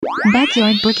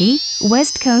Backyard Boogie,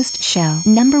 West Coast Show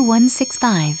number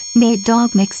 165, Nate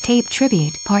Dogg Mixtape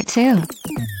Tribute, Part 2.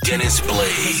 Dennis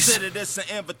Blaze. Consider this an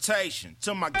invitation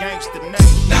to my gangster name.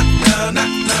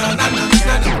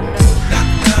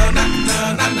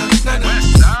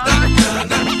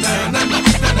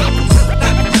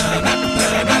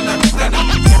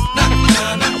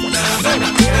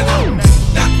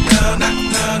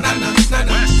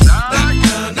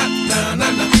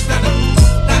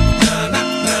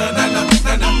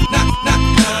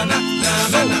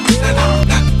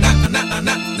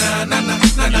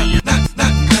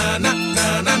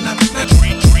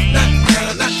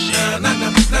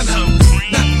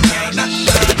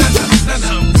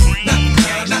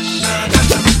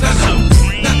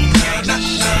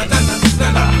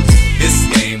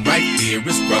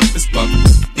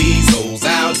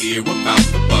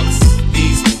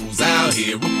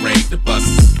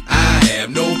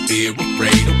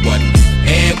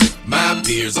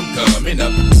 I'm coming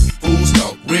up. Fools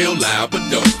talk real loud, but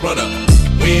don't run up.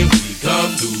 When we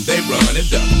come through, they run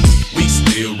it up. We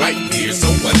still right here, so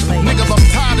what? Niggas, I'm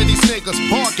tired of these niggas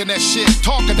barking that shit,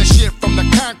 talking that shit from the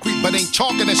concrete, but ain't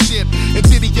talking that shit. In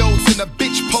videos in the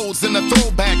bitch pose in the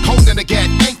throwback, holding the gat,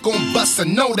 ain't gon' bust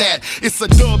and know that. It's a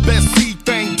dub SC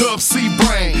thing, dub C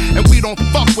brain, and we don't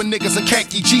fuck with niggas in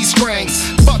khaki G strings.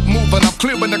 Fuck moving, I'm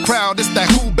clearing the crowd. It's that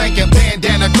who banking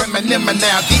bandana, criminal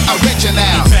now, the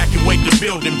original. Evacuate the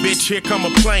building, bitch. Here come a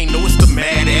plane. No, it's the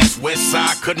mad ass West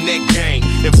Side Connect gang.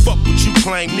 And fuck what you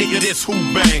claim, nigga. This who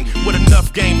bang with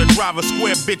enough game to drive a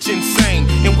square bitch insane.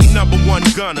 And we number one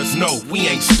gunners. No, we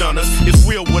ain't stunners. It's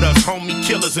real with us, homie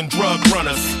killers and drug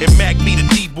runners. And Mac be the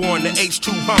D-born, the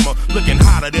H2 Hummer, looking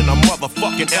hotter than a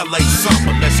motherfucking LA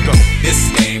summer. Let's go.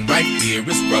 This game right here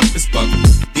is rough as fuck.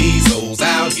 These hoes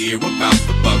out here about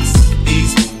the bucks.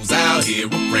 These fools out here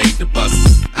afraid to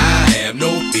bust. I have no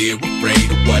fear,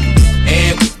 afraid of what?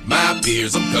 And with my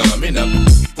peers, I'm coming up.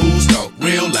 Fools talk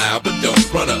real loud, but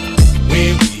don't run up.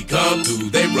 When we come through,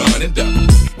 they run and duck.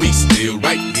 We still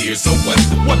right here, so what?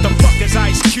 What the fuck is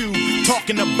Ice Cube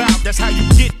talking about? That's how you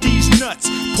get these nuts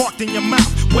parked in your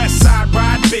mouth. West Side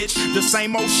ride, bitch, the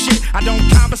same old shit. I don't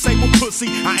conversate with pussy,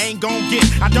 I ain't gon' get.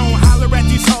 I don't holler at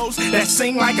these hoes that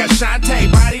sing like Ashanti,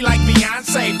 body like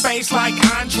Beyonce, face like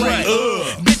Andre.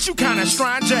 Bitch, you kinda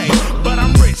strange, but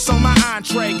I'm rich, so my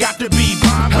entree got to be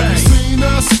Bombay. Have you seen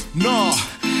us? No.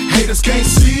 Haters can't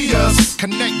see us.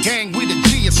 Connect gang, we the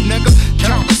G's, nigga.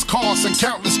 Countless cars and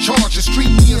countless charges. Street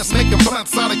means making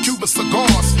blunts out of Cuban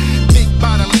cigars. Big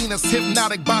bodilinas,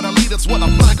 hypnotic bodilitas. What a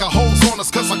flag of hoes on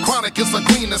us, cause a chronic is a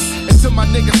greenest. Until my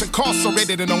niggas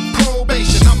incarcerated and on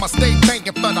probation, I'ma stay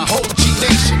banking for the whole G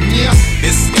Nation, yeah.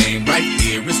 This game right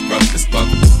here is rough as fuck.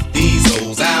 These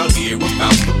hoes out here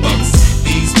about the bucks.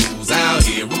 These fools out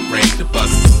here afraid to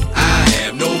bust. I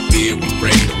have no fear,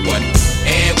 afraid of what?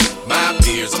 And with my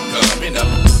peers, I'm coming up.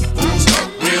 Fools talk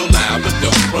real loud, but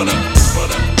don't run up.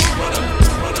 Run up, run up,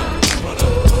 run up, run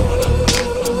up, run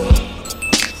up.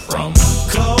 From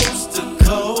coast to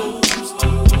coast,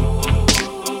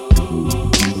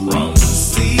 from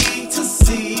sea to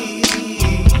sea,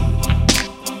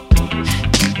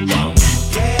 from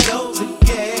ghetto to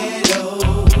ghetto,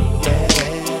 yeah,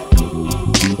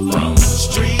 from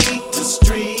street to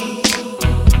street.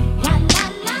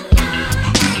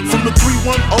 From the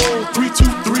 310,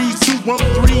 323,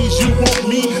 213s, you want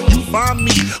me, you find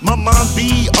me. My mind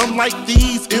be unlike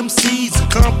these MCs.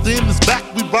 Compton is back,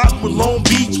 we rock with Long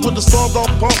Beach with the sawed off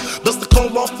pump. That's the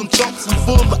cold off them chunks and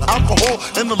full of alcohol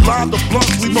and a line of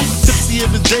blunts. We more tipsier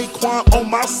than J-Quan on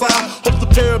my side. Hope the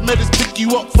paramedics pick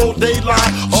you up for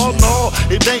daylight. Oh no,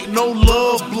 it ain't no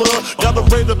love blood. Got a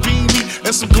Raider beanie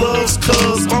and some gloves,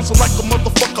 cuz bounce like a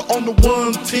motherfucker on the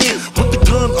 110. Put the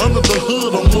gun under the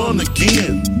hood on one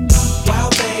again. While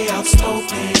they out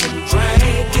smoking and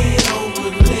drinking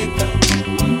over liquor,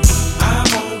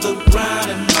 I'm on the grind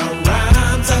and my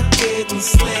rhymes are getting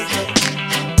slicker.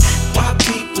 Why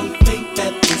people think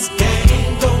that this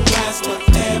game don't last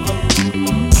forever?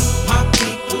 My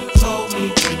people told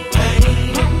me bring pain and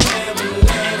never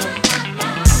let 'em.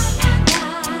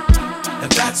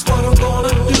 And that's what I'm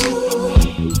gonna do.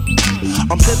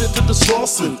 I'm headed to the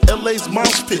Slauson, LA's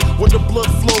mosh pit, where the blood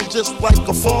flows just like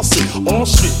a faucet. Oh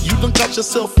shit, you done got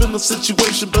yourself in a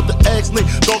situation, better ask Nate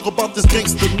Dogg about this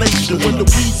gangster nation. When the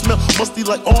weed smell musty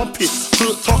like armpits,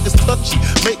 hood talk is touchy,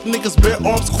 make niggas bear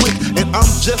arms quick. And I'm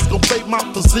just gon' play my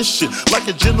position like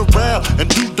a general and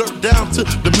do dirt down to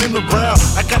the mineral.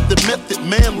 I got the method,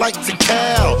 man, like the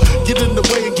cow. Get in the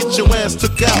way and get your ass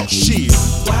took out, shit.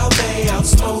 While they out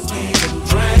smoking and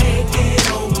drinking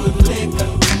over liquor,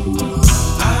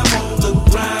 I'm on the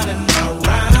grind and my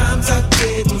rhymes are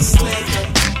getting slicker.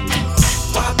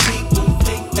 Why people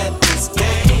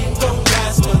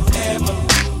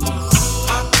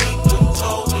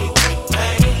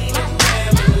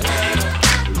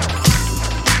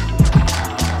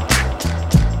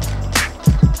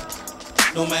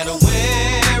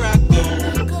where I go,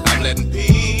 I'm letting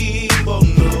people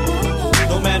know.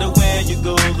 No matter where you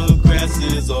go, the grass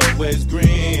is always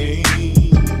green.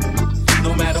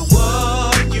 No matter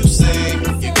what you say,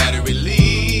 you gotta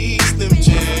release them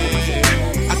chains.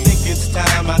 I think it's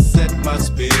time I set my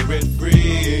spirit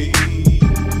free.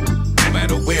 No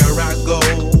matter where I go,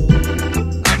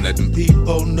 I'm letting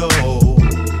people know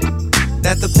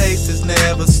that the pace is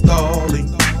never stalling.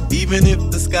 Even if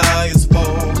the sky is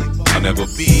falling, I'll never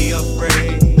be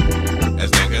afraid, as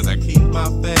long as I keep my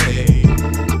faith.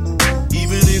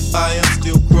 Even if I am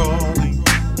still crawling,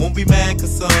 won't be mad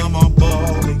cause some are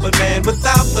balling. But man,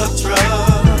 without the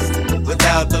trust,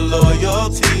 without the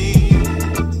loyalty,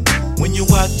 when you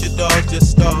watch your dog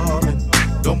just starving,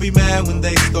 don't be mad when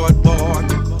they start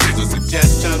barking. Here's a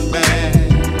suggestion,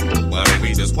 man, why don't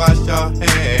we just wash our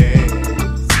hands?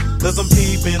 Cause I'm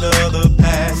peeping other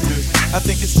pastures. I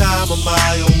think it's time of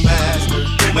my own master.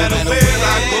 No matter where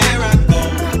I go,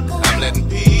 I'm letting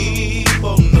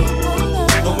people know.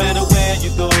 No matter where you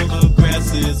go, the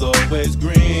grass is always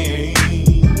green.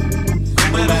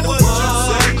 No matter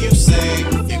what you say,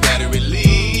 you gotta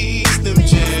release them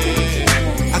chains.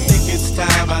 I think it's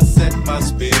time I set my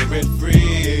spirit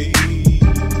free.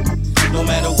 No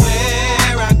matter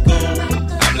where I go,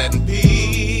 I'm letting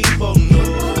people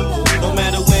know. No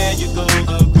matter where you go,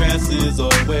 the grass is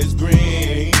always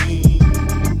green.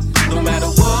 No matter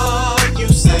what you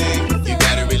say, you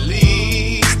gotta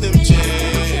release them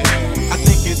chains. I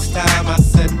think it's time I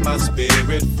set my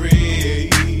spirit free.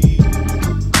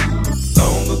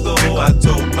 Long ago I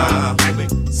told my homie,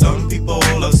 some people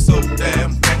are so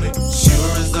damn phony.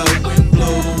 Sure as the wind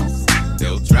blows,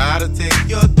 they'll try to take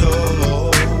your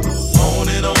dough. On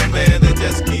and on, man, they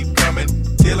just keep coming.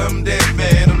 Till I'm dead,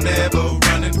 man, I'm never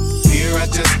running. Here I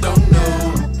just don't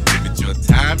know. If it's your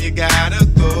time, you gotta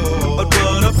go. But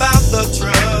what about the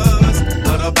trust?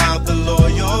 What about the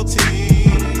loyalty?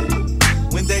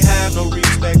 When they have no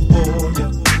respect for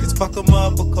you, it's fuck them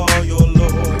up or call your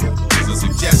lawyer. Here's a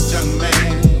suggestion,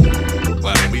 man,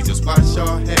 why don't we just wash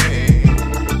our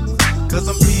hands? Cause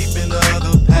I'm peeping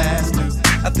other pastors.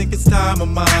 I think it's time of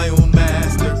my own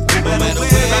master. No matter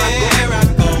where I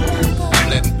go, I'm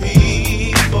letting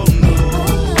people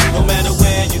know. No matter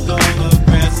where you go, the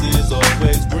grass is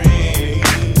always green.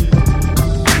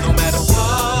 No matter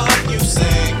what you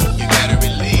say, you gotta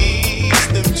release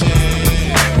them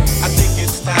chains. I think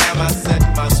it's time I set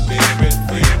my spirit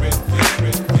free.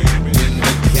 When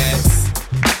the cats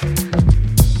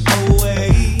away,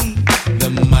 the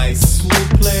mice will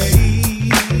play.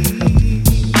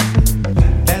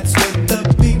 That's what the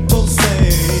people say.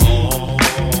 All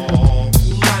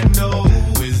I know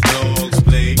is dogs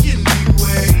play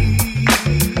anyway.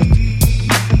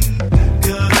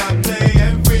 Cause I play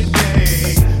every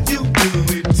day. You do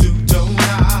it too, don't I?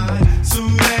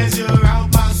 Soon as you're out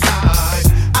my side,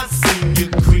 I seen you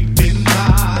creeping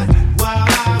by. While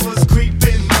I was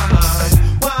creeping by,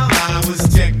 while I was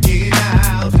checking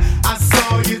out, I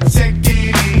saw you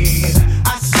checking in. I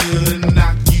should've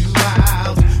knocked you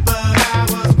out, but I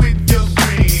was with your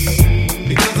friend.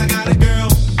 Because I got a girl,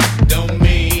 don't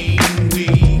mean we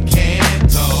can't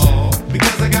talk.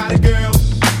 Because I got a girl,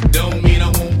 don't mean I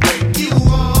won't break you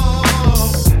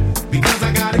off. Because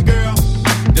I got a girl,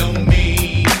 don't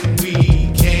mean we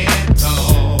can't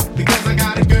talk. Because I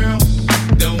got a girl,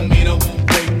 don't mean I won't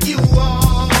break you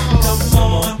off. Come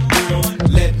on, girl,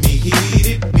 let me hit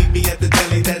it. Meet me at the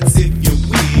deli, that's if you're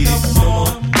with it. Come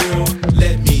on, girl,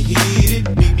 let me hit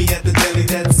it. Meet me at the deli,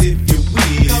 that's if you're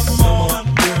with it. Come on,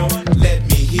 girl, let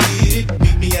me hit it.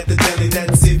 Meet me at the deli,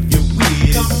 that's if you're with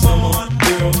it. Come on,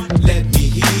 girl, let me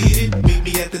hit it. Meet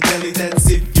me at the deli, that's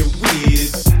if you're with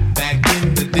it. Back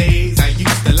in the days, I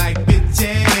used to like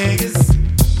bitches,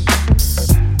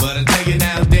 but I tell you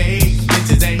nowadays,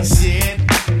 bitches ain't shit.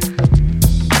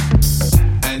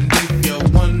 And if you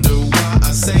wonder why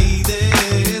I say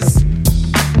this,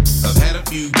 I've had a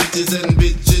few bitches and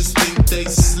bitches think they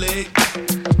slick,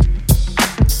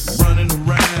 running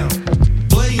around,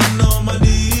 playing on my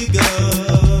nigga,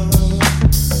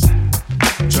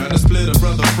 trying to split a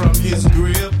brother from his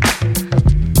grip.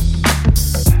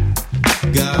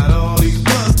 Got all these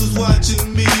busters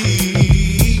watching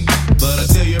me, but I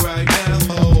tell you right now,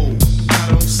 ho, I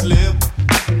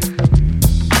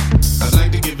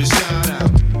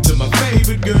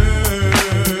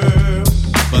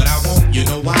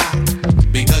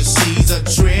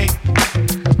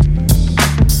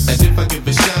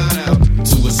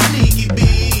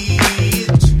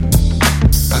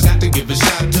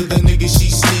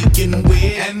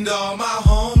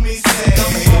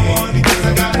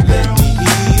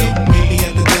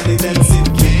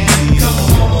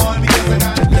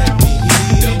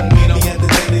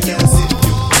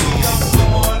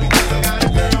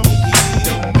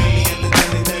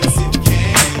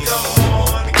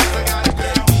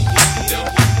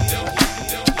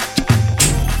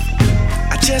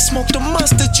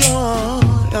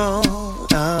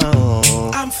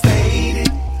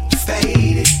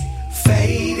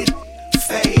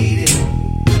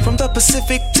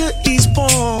Pacific to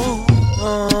Eastbourne.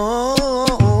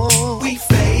 We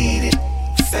faded,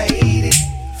 faded,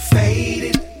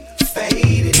 faded,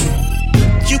 faded.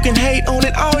 You can hate on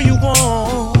it all you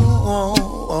want,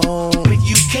 but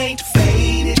you can't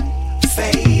fade it,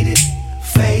 fade it,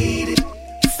 fade it,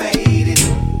 fade it.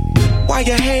 Why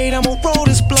you hate? I'ma roll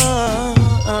this blunt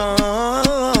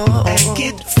and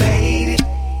get faded,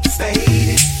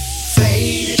 faded,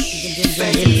 faded,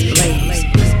 faded.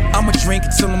 I'ma drink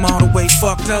it till I'm all the way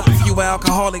fucked up. If you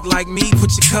alcoholic like me,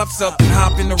 put your cups up and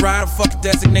hop in the ride. Fuck a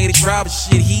designated driver.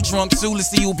 Shit, he drunk too. Let's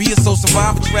see who'll be a soul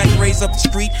survivor. Track race up the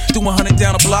street, do 100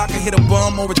 down a block. I hit a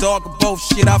bum or a dog or both.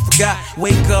 Shit, I forgot.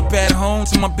 Wake up at home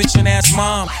to my bitchin' ass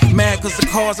mom. Mad cause the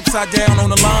car's upside down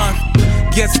on the line.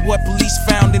 Guess what police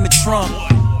found in the trunk?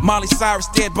 Miley Cyrus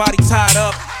dead body tied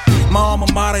up. My alma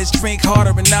mater is drink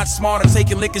harder and not smarter.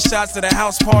 Taking liquor shots at a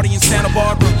house party in Santa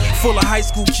Barbara. Full of high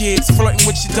school kids flirting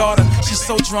with your daughter. She's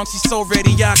so drunk, she's so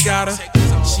ready, I got her.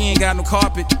 She ain't got no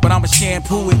carpet, but I'ma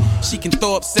shampoo it. She can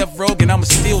throw up Seth Rogen, I'ma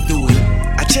still do it.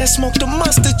 I just smoked a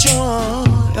mustard joint.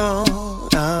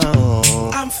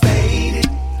 I'm faded,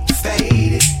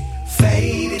 faded,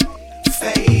 faded,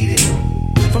 faded.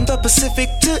 From the Pacific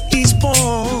to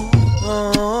Eastbourne.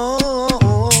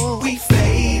 We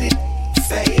faded,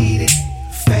 faded,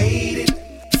 faded,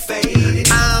 faded.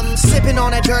 I'm sipping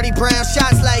on that dirty brown,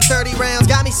 shots like 30 rounds.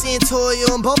 Got me seeing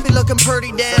Toyo and both be looking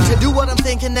pretty damn. To do what I'm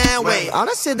thinking now, wait. All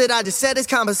that shit that I just said is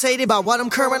compensated by what I'm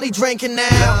currently drinking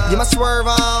now. Get my swerve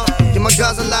on, get my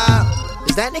guzzle out.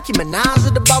 Is that Nicki Minaj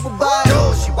or the bubble butt?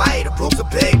 No, she white, her boobs are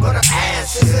big, but her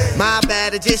ass is. My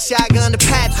bad, I just shotgunned the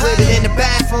patch with it. In the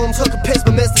bathroom, took a piss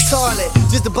but missed the toilet.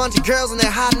 Just a bunch of girls in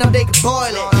there hiding up, they could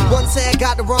boil it. One said I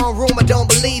got the wrong room, I don't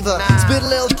believe her. Spit a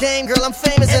little game, girl, I'm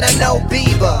famous and I know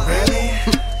Bieber. Really?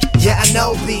 Yeah, I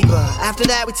know Bieber. After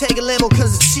that, we take a limo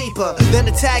cause it's cheaper. Then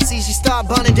the taxi, she start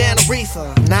bunning down a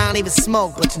reefer. Now I don't even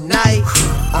smoke, but tonight,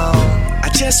 I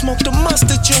just smoked a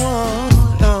mustard joint.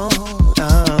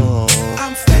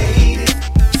 I'm faded,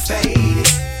 faded,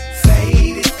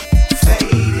 faded,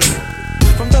 faded.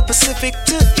 From the Pacific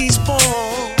to Eastbourne.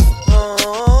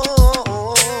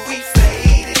 We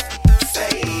faded,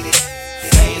 faded,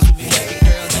 faded,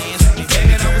 faded.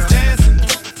 And I was dancing,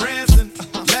 prancing,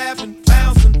 laughing,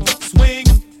 bouncing,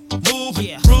 swinging,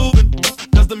 moving, grooving.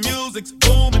 Cause the music's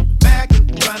booming, backing,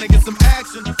 trying to get some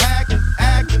action, packing,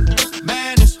 acting,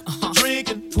 manish,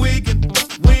 drinking, tweaking,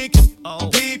 winking,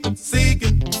 peeping,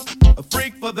 seeking. A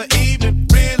freak for the evening,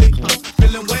 really.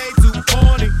 Feeling way too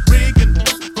horny, reeking.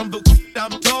 From the weed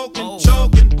I'm toking,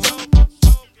 choking.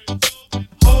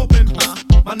 Hoping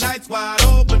my night's wide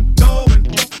open, knowing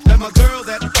that my girl's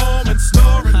at home and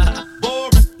snoring.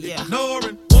 Boring,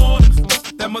 ignoring warnings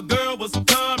that my girl was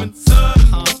coming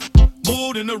sudden.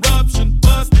 Mood interruption,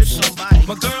 busted.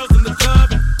 My girl's in the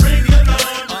club and bring the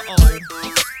alarm.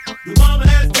 Your woman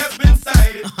has just been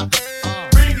sighted.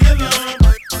 Bring the alarm.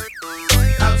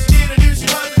 I'm scared of you, she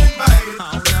wasn't invited.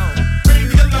 Bring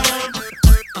the alarm.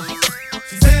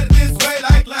 She's headed this way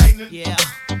like lightning.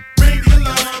 Bring the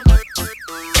alarm.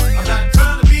 I'm not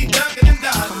trying to be Dunkin' and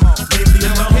Dollars.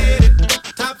 Now I'm headed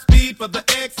top speed for the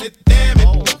exit. Damn it,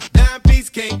 dime piece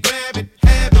can't grab it.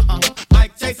 Have it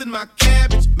like chasing my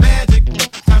cabbage. Magic,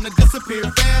 time to disappear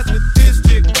fast with this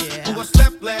chick who I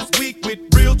slept last week with.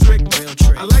 Real trick.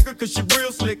 I like her cause she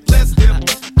real slick. Let's dip.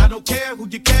 I don't care who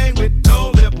you came with.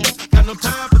 No lip. Got no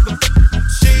time for the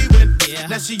she went.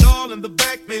 Now she all in the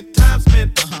back mid. Time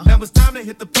spent. Now it's time to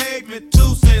hit the pavement.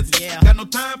 2 cents. Got no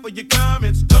time for your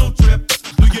comments. Don't trip.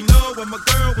 Do you know where my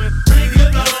girl went? Bring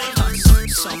it along.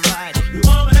 Somebody. Your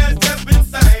woman has just been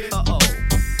sighted.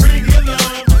 Bring it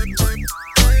along.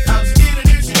 I'm scared of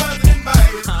you, she wasn't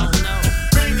invited.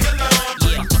 Bring it along.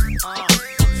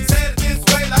 She said it this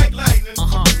way like lightning.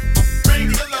 Bring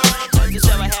it along. This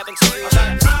ever happened to you? I'm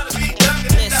not trying to be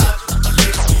Dunkin' and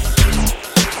Dollars.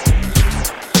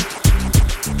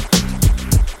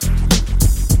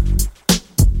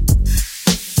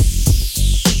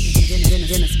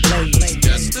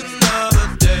 Just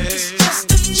another day.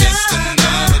 Just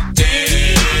another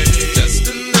day. Just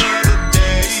another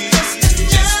day.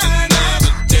 Just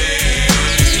another day.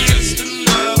 Just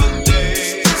another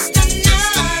day.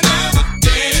 Just another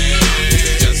day.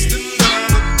 Just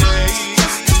another day.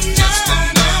 Just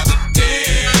another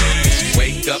day.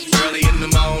 Wake up early in the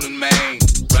morning, man.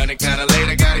 Running kinda late,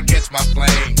 I gotta catch my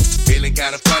plane. Feeling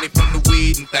kinda funny from the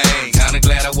weed and thing. Kinda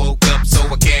glad I woke up so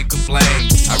I can't complain.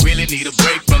 I really need a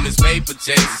break from this paper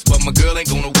chase, but my girl ain't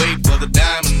gonna wait for the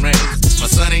diamond rings. My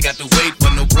son ain't got to wait for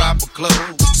no proper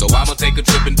clothes, so I'ma take a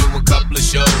trip and do a couple of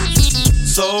shows.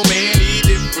 So many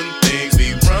different things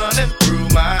be running through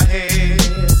my head.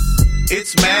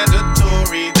 It's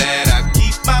mandatory that I keep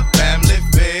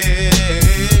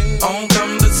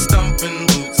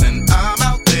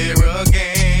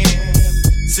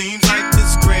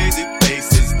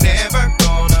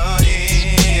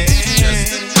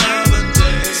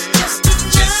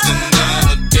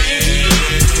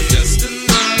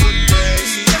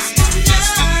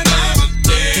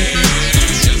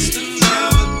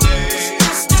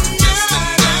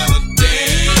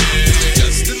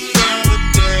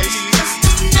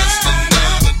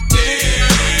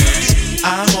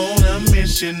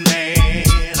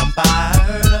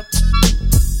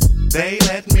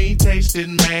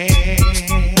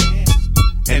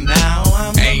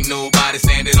Everybody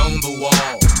standing on the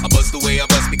wall. I bust the way I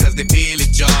bust because they feel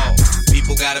it, y'all.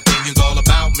 People got opinions all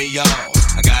about me, y'all.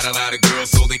 I got a lot of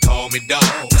girls, so they call me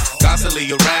dog.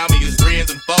 Constantly around me is friends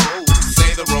and foes.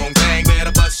 Say the wrong thing,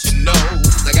 better bust your nose.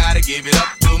 I gotta give it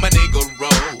up to my nigga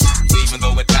Rose. Even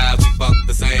though at times we fuck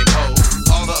the same hoe.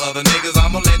 All the other niggas,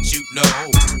 I'ma let you know.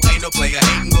 Ain't no player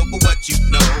hating, go for what you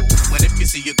know. When if you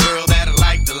see a girl that I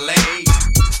like to lay,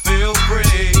 feel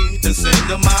free to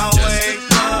send them my way.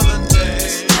 Just another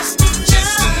day.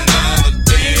 Just another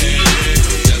day.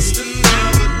 Just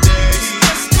another day.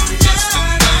 Just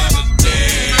another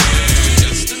day.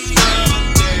 Just another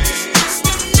day.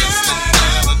 Just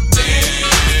another day.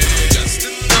 Just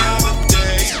another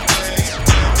day.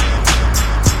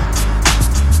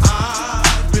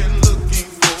 I've been looking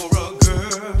for a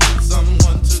girl,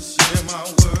 someone to share my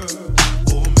world,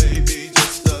 or maybe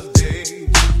just a day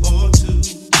or two.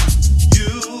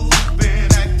 You've been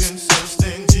acting so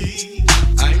stingy.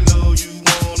 I know you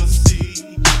wanna see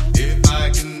if I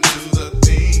can do the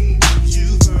things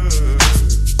you've heard.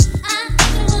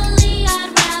 Actually, I'd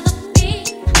rather be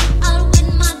out with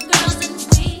my girls and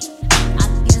we. I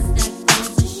guess that goes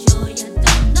to show you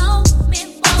don't know me,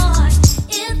 boy.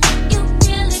 If you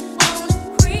really wanna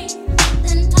creep,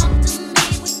 then talk to me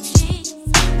with cheese,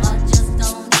 or just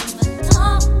don't even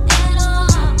talk at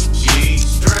all. She's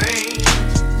strange,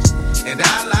 and I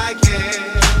like it.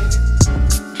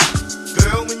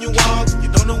 Girl, when you walk, you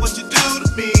don't know what you do to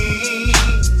me.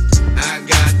 I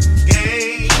got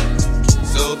game,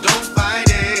 so don't fight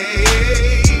it.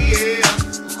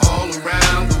 Yeah. All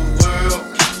around the world,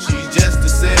 she's just a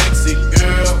sexy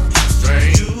girl.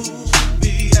 Strange. You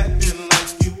be acting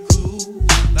like you cool,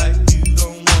 like you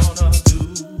don't wanna do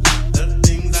the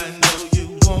things I know you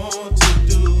want to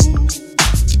do.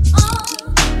 Oh,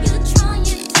 you trying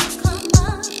to come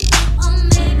up, or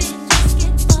maybe just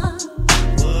get fucked.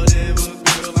 Whatever,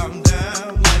 girl, I'm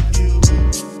down like you.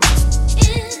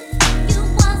 If you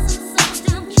wasn't so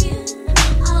damn cute,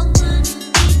 I wouldn't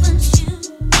even shoot.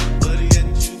 But yet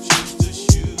you choose to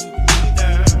shoot me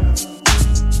down.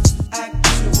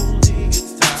 Actually,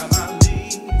 it's time I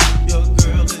leave. Your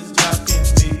girl is dropping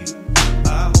me. I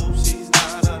hope she's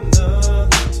not another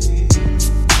tease.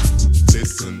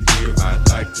 Listen here, I'd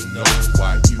like to know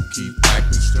why you keep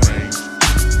acting strange.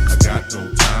 I got no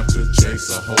time to chase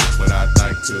a hoe, but I'd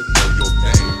like to know your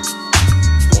name.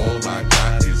 All I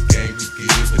got is game to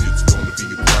give, and it's gonna be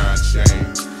a crying shame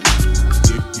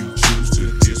if you choose to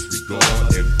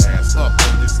disregard and pass up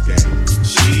on this game.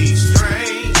 She's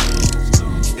strange,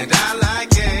 and I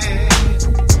like it.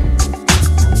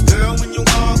 Girl, when you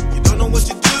walk, you don't know what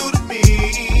you do to me.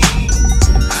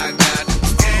 I got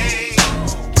game,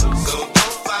 so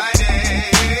don't fight it.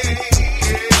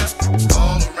 Yeah.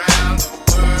 All around the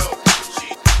world,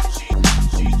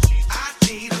 I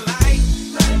need a light,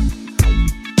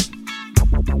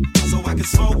 so I can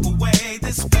smoke away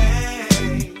this pain.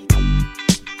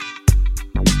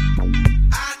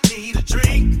 I need a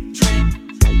drink,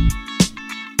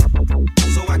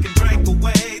 so I can drink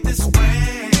away this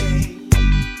rain.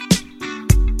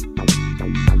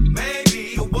 Maybe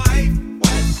a wife,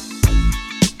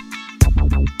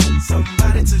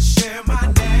 somebody to share my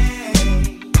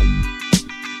name.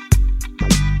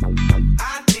 I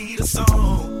need a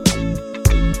song,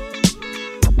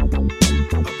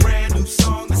 a brand new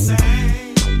song to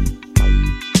sing.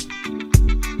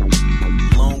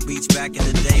 Long Beach back in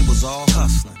the day was all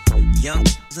hustling. Young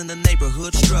in the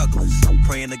neighborhood struggling.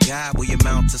 Praying to God will you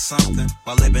amount to something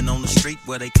while living on the street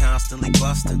where they constantly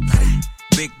busting.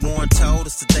 Big Warren told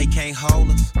us that they can't hold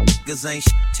us. Cause ain't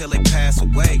shit till they pass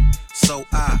away. So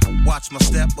I watched my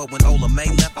step, but when Ola May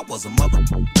left, I was a mother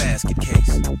basket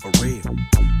case. For real.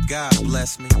 God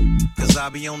bless me. Cause I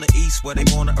be on the east where they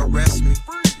wanna arrest me.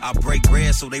 I break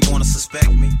bread so they wanna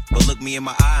suspect me. But look me in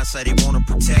my eye and say they wanna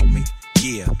protect me.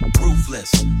 Yeah,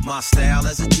 ruthless. My style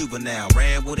as a juvenile.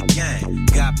 Ran with a gang.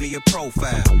 Got me a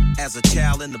profile. As a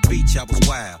child in the beach, I was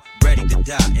wild. Ready to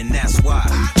die, and that's why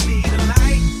I need a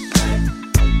light,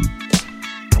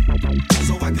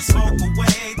 so I can smoke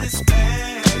away this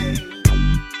pain.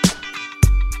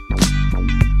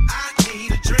 I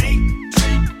need a drink,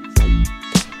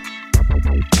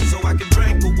 so I can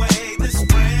drink away this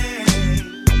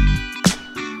rain.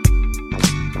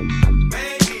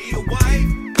 Maybe a wife,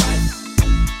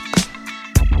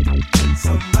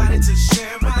 somebody to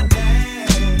share my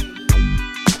name.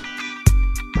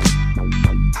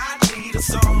 I need a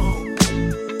song,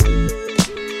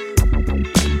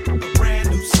 a brand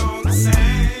new song to sing.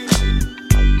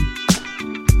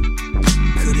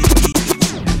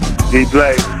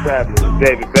 D-Blaze, Fabulous,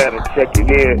 David Banner, check it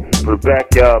in for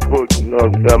Backyard Boogie, you know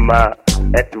what I'm talking about?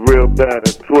 At the Real Bad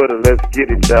on Twitter, let's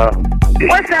get it, y'all.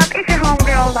 What's up? It's your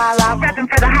homegirl Lala, repping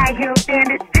for the High Heel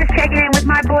Bandits. Just checking in with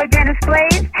my boy Dennis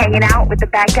Blaze, hanging out with the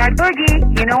Backyard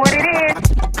Boogie. You know what it is.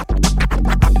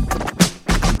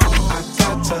 I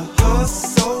got to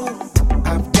hustle.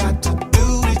 I've got to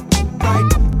do it right.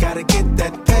 Gotta get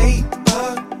that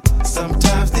paper.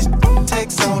 Sometimes this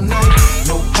takes all night.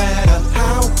 No matter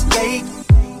how late,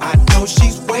 I know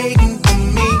she's waiting for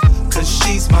me. Cause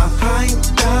she's my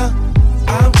hinda.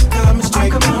 I'm coming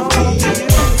straight from me.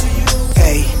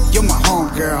 Hey, you're my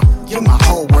homegirl, you're my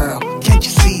whole world. Can't you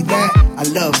see that? I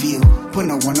love you, put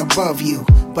no one above you.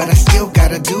 But I still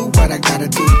gotta do what I gotta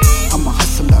do. I'm a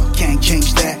hustler, can't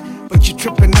change that. But you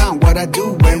tripping on what I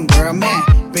do and where I'm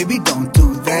at. Baby, don't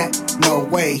do that, no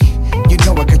way. You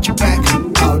know I got your back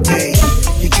all day.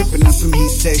 You tripping on some he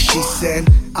said, she said.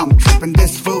 I'm tripping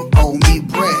this food, owe me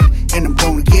bread. And I'm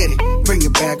gonna get it, bring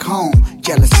it back home.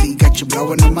 Jealousy got you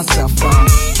blowing on my cell phone.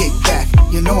 Kick back,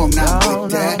 you know I'm not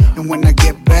with that. And when I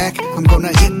get back, I'm gonna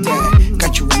hit that.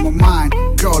 Got you on my mind,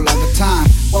 girl, all the time.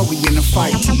 While we in a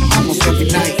fight, almost every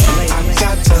night. I've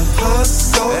got to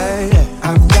hustle,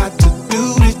 I've got to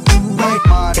do it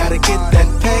right. Gotta get that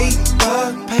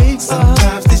paper.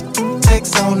 Sometimes this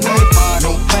takes all night.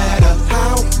 No matter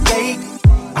how late,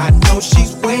 I know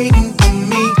she's waiting for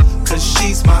me. Cause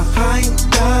she's my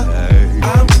hinda.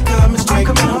 I'm coming straight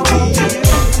from me.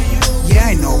 Yeah,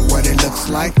 I know what it looks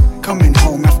like. Coming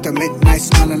home after midnight,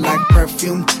 smelling like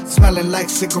perfume, smelling like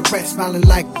cigarettes, smelling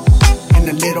like and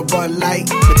a little Bud Light.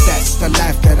 But that's the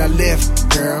life that I live,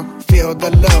 girl. Feel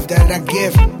the love that I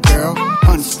give, girl.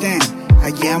 Understand,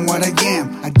 I am what I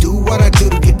am. I do what I do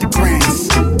to get the grants.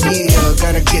 Yeah,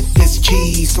 gotta get this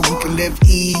cheese so we can live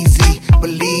easy.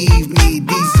 Believe me,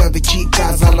 these are the cheap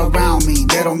guys all around me.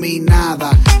 They don't mean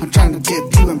nada. I'm trying to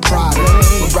dip you in Prada.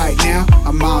 But right now,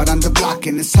 I'm out on the block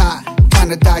and it's hot. Trying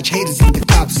to dodge haters in the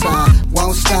top side.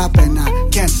 Won't stop and I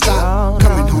can't stop.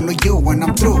 Coming home to you when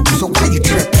I'm through. So why you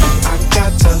tripping? I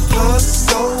got to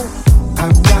hustle.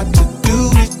 I've got to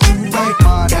do it right.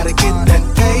 Gotta get that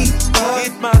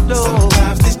paper.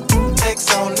 Sometimes this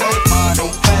takes all night. No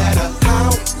matter how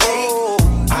late,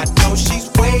 I know she's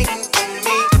waiting for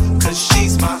me. Cause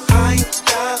she's my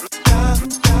hinda.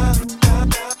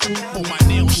 For my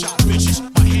nail shop bitches,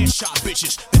 my hair shop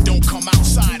bitches that don't come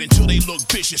outside until they look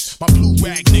vicious. My blue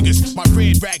rag niggas, my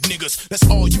red rag niggas. Let's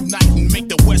all unite and make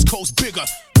the West Coast bigger.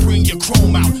 Bring your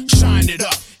chrome out, shine it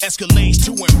up. Escalades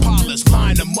to Impalas,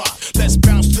 line them up. Let's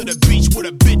bounce to the beach with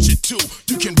a bitch or two.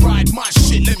 You can ride my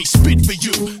shit, let me spit for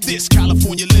you. This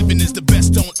California living is the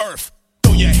best on earth.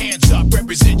 Throw your hands up,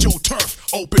 represent your turf.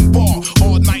 Open bar,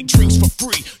 all night drinks for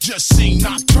free. Just sing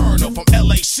Nocturnal from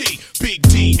LAC. Big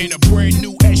D in a brand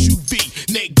new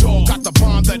SUV. Nate Dogg got the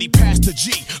bomb that he passed to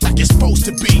G. Like it's supposed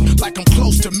to be, like I'm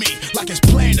close to me. Like it's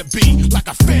planned to be, like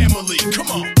a family. Come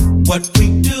on. What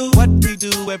we do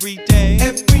every day.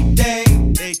 Every day.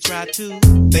 They try to,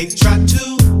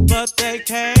 but they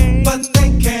can't.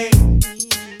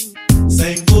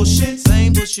 Same bullshit,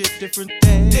 different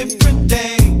day.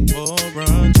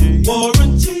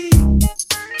 Warranty.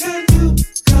 Can you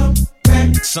come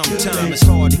back? Sometimes it's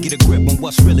hard to get a grip on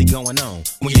what's really going on.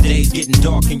 When your day's getting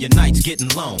dark and your night's getting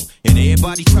long. And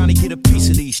everybody trying to get a piece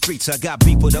of these streets. I got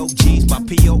beef with OGs, my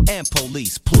PO and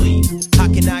police, please. How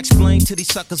can I explain to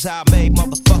these suckers how I made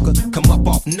motherfucker come up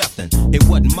off nothing? It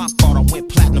wasn't my fault, I went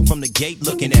platinum from the gate.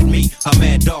 Looking at me, a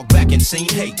mad dog back and seen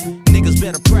hate. Niggas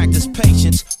better practice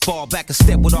patience. Fall back a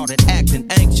step with all that acting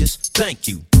anxious. Thank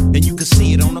you. And you can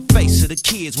see it on the face of the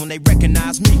kids when they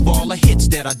recognize me for all the hits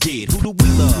that I did. Who do we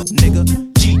love, nigga?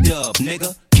 G-Dub,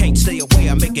 nigga. Can't stay away,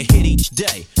 I make a hit each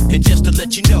day. And just to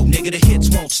let you know, nigga, the hits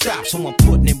won't stop. So I'm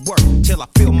putting in work till I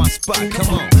feel my spot.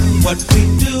 Come on. What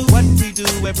we do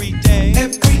every day.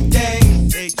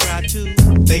 They try to,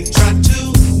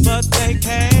 but they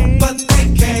can't.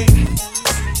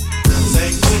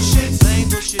 Same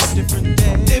bullshit, different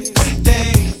day.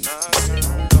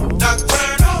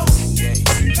 Nocturnal.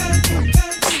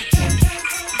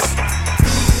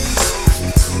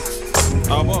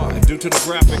 Oh boy, due to the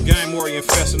graphic game warrior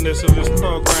infestedness of this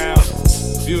program,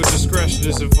 viewer discretion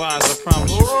is advised. I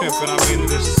promise you pimpin'. I mean,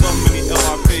 there's so many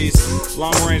LRPs,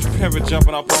 long range pimpin'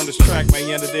 jumping up on this track, man.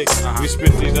 You dig? We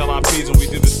spit these LRPs and we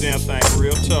do this damn thing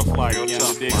real tough, like you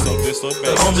dig? So disobey.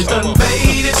 The homies done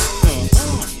made it.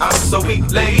 I'm so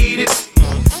elated.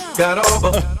 Got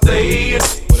overplayed.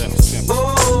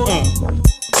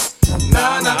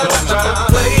 Nah, don't try to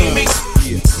play me.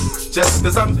 Just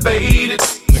cause I'm faded.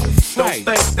 Don't think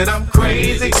that I'm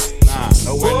crazy.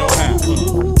 Nowhere, no how.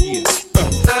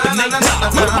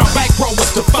 My back row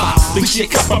was the five. Think she a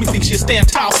cut for me, think she a stand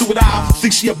tall through it all.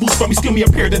 Think she a boost for me, skill me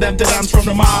up here to them that I'm from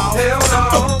the mall. Hell no.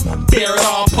 hear it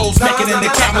all. Post naked in the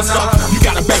camera stuff. You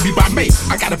got a baby by me,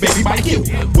 I got a baby by you.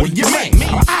 What do you mean?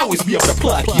 I'll always be able to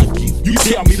plug you. You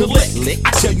tell me to lick,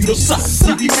 I tell you to suck.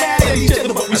 We be mad at each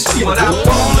other, but we still what I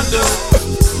wanna do,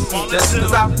 just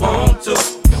as I want to.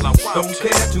 Don't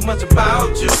care too much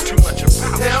about you.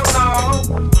 Hell no.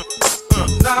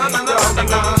 No.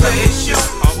 Chase you.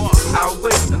 I'll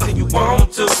wait until you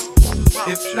want to.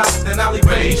 If not, then I'll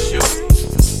erase you.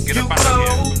 Get up out of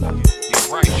here. Get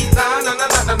right.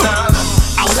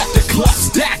 I left the club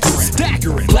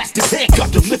staggering, blasted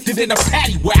handcuffed and lifted in a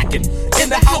paddy wagon. In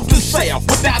the house to sale,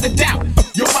 without a doubt.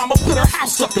 Your mama put her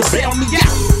house up to bail me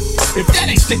out. If that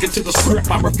ain't sticking to the script,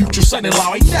 I'm a future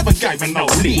son-in-law. Ain't never gave no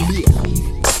lead.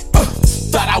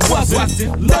 Thought I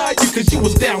wasn't. Love you cause you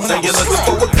was down when I was looking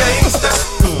for a gangster.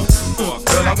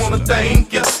 Girl, I wanna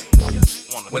thank you.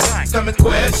 When it's coming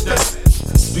question,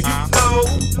 do you know?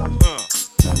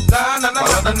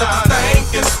 Nah,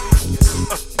 thanking.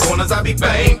 Corners I be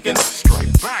banking.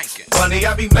 Money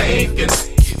I be making.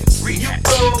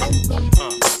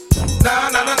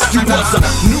 You was a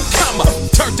newcomer,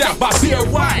 turned out by beer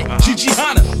wine. Gigi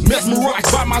Hunter,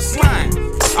 mesmerized by my slime.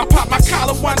 I popped my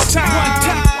collar one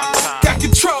time. Got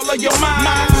control of your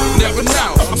mind. Never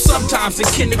know, I'm sometimes in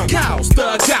kin of cows,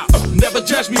 thugged out. Never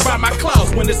judge me by my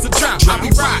clothes when it's a drought. I be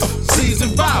right, season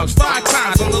vows, 5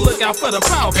 times on the lookout for the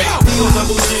power.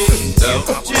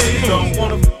 Double G, don't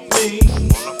wanna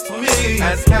me.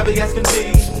 As heavy as can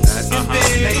be.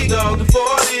 Nate Dogg to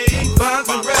 40, finds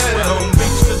a red. Don't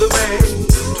reach to the bay.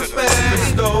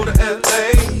 Let's go to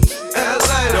LA.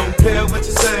 Don't care what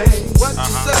you say.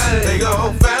 They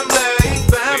go family.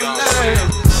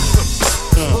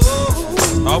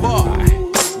 Oh boy,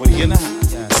 what do you know?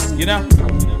 You know?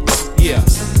 Yeah.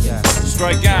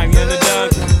 Straight gang, you in the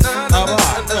dug? Oh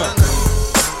boy.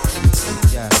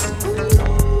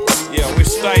 Yeah, we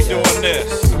stay doing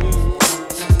this.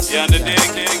 Yeah, the dig.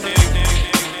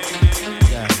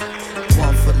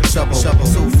 One for the trouble,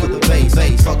 2 for the bass.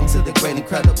 Welcome to the great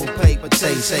incredible paper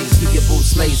chase. Keep your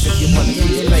boots laced if you wanna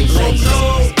keep space.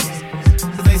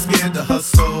 Cause they scared to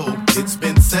hustle. It's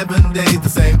been 7 days, the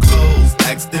same clothes.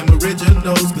 Ask them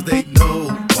originals, cause they know.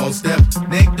 All step,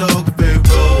 Nate Dogg, very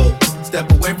roll. Step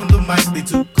away from the mic, they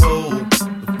too cold.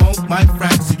 The funk might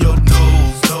fracture your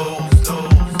nose.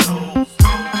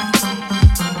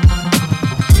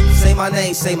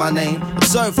 Say my name.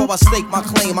 Observe how I stake my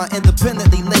claim. I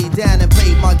independently laid down and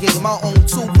paid my game. My own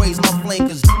 2 raised my flame,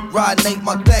 cause riding ain't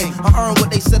my thing. I earned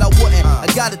what they said I wouldn't. I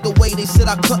got it the way they said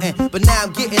I couldn't. But now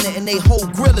I'm getting it and they whole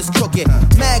grill is crooked.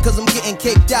 Mad cause I'm getting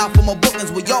kicked out for my bookings.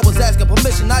 Where y'all was asking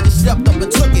permission, I just stepped up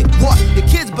and took it. What? The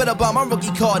kids better buy my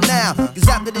rookie card now. Cause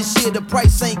after this year the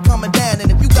price ain't coming down.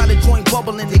 And if you got a joint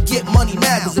bubbling, then get money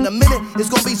now. Cause in a minute, it's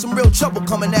gonna be some real trouble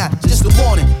coming out. Just a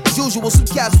warning. As usual, some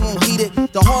cats won't heed it.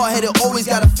 The hard-headed always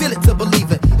gotta feel it to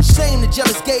believe it. Shame the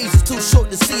jealous gaze is too short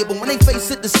to see it. But when they face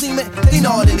hit the cement, they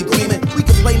not in agreement. We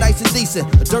can play nice and decent,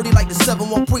 but dirty like the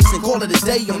 7-1 precinct. Call it a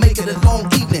day and make it a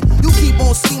long evening. You keep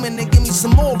on scheming and give me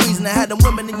some more reason. I had them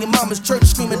women in your mama's church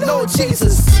screaming, Lord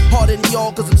Jesus. Harder than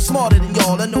y'all, cause I'm smarter than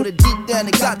y'all. I know that deep down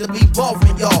it got to be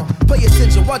bothering y'all. Pay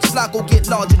attention, watch Flacco get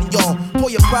larger than y'all. Pour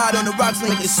your pride on the rocks and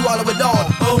make it swallow it all.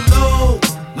 Oh no,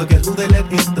 look at who they let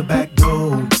in the back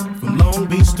door. From Long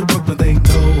Beach to Brooklyn, they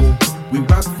know. We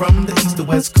rock from the east to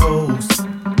west coast.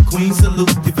 Queen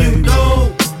salute you, baby. You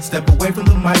know. Step away from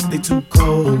the mic, they too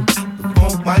cold. The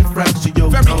funk might fracture your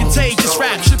very contagious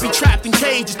rap should be trapped in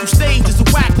cages through stages of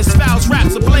whackness, fouls,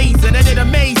 raps ablaze, and it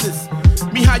amazes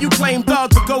me how you claim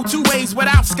thugs but go 2 ways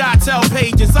without SkyTel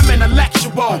pages. I'm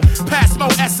intellectual, pass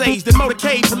more essays than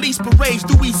motorcade, police parades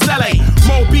through East LA.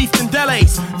 More beef than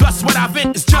delays, thus what I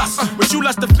vent is just what you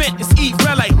lust to vent is eat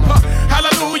relay.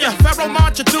 Hallelujah, Pharaoh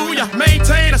march you through ya,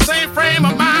 maintain the same frame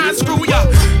of mind, screw ya.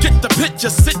 Get the picture,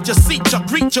 sit ya, seat ya,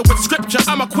 greet ya with scripture.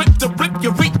 I'm equipped to rip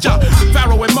ya, reach ya.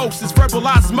 Pharaoh and Moses, verbal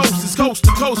osmosis, coast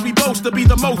to coast. We boast to be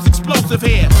the most explosive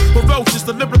here. Ferocious,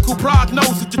 the lyrical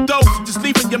prognosis, your dose, just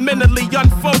leaving you mentally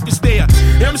unfocused there.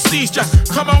 MCs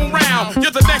just come on round.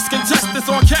 You're the next contestant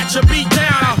on Catch a Beat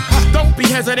Down. Don't be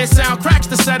hesitant, sound cracks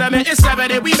the sediment. It's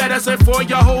evident we medicine for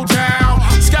your whole town.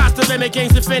 Sky's the limit,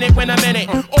 game's infinite when I'm in it.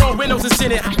 All windows is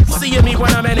in it, seeing me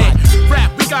when I'm in it.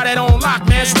 Rap, we got it on lock,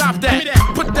 man, stop that.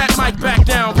 Put that mic back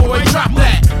down, boy, drop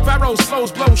that. Pharaoh's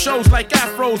flows blow shows like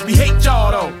afros. We hate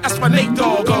y'all though, that's why Nate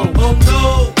Dogg go. Oh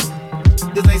no,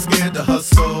 cause they scared to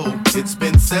hustle. It's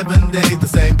been 7 days, the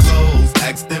same clothes.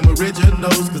 Ask them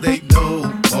originals, cause they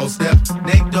know. All step,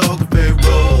 Nate Dogg, very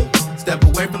roll. Step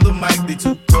away from the mic, they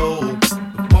too cold.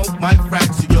 The funk might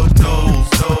fracture your nose.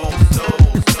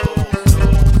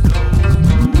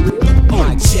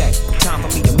 Mic check, time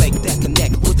for me to make that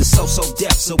connect with the so-so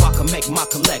depth so I can can make my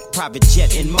collect. Private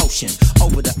jet in motion,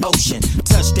 over the ocean.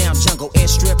 Touchdown, jungle,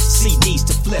 airstrip, CDs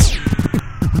to flip.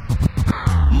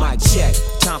 Mic check,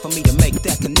 time for me to make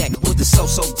that connect with the so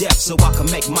deaf so I can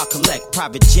make my collect.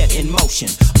 Private jet in motion,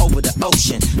 over the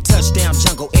ocean. Touchdown,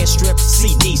 jungle, airstrip,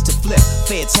 CDs to flip.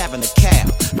 Feds having a cow.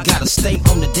 I gotta stay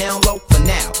on the down low for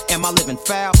now. Am I living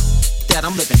foul? That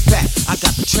I'm living fat. I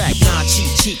got the track,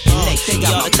 non-cheap, and they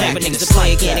got my the type back. of niggas to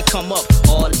play again and come up.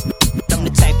 All I'm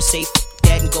the type of safe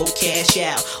that and go cash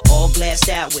out. All glassed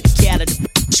out with a cat of the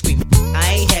screaming.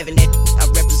 I ain't having that. I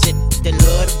represent the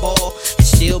love the ball and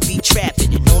still be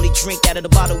trapping. And only drink out of the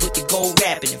bottle with the gold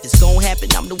rapping. If it's gon' happen,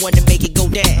 I'm the one to make it go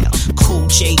down. Cool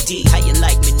JD, how you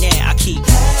like me now? I keep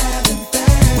having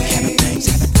things. We having things,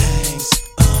 having things.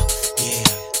 Yeah.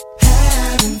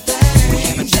 Having things. We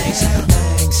having things, having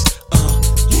things.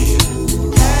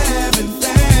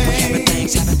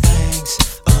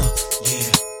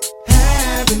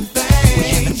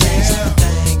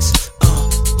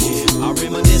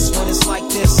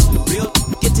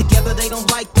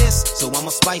 So I'ma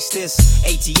spice this.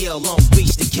 ATL, Long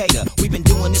Beach, Decatur. We've been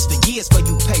doing this for years for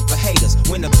you paper haters.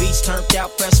 When the beach turned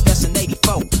out fresh fest in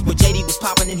 84. When JD was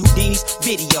popping in Houdini's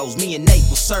videos. Me and Nate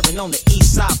was serving on the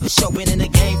east side for sure. Been in the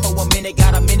game for a minute,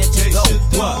 got a minute to go.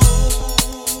 What?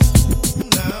 We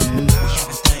having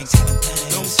things, having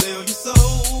things. Don't sell your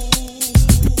soul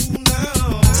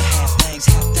now. To have things,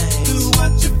 do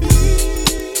what you feel.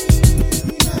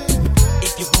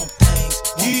 If you want things,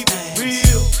 keep it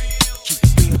real.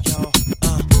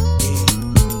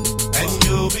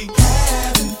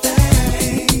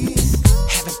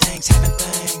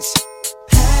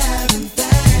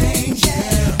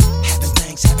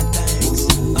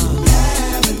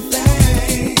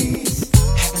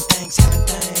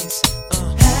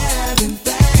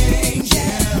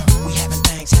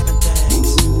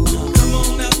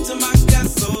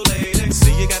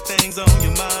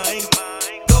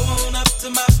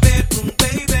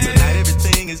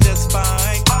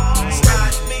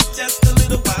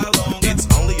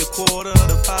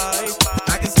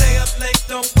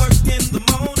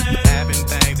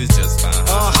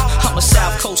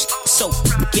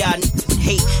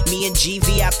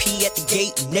 GVIP at the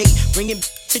gate, Nate bringing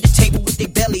to the table with their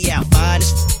belly out, fine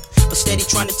as but steady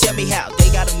trying to tell me how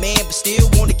they got a man but still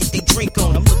want to get their drink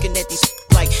on. I'm looking at these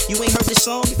like, you ain't heard this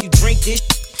song? If you drink this,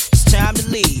 it's time to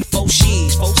leave. 4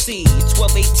 C's, 4 C's,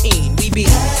 12, 18, we be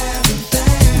having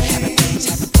things, having things,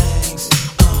 having things.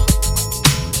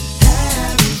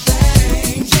 Having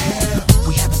things, yeah.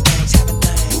 We having things, having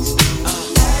things.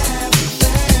 Having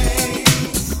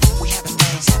things. We having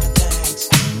things, having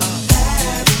things.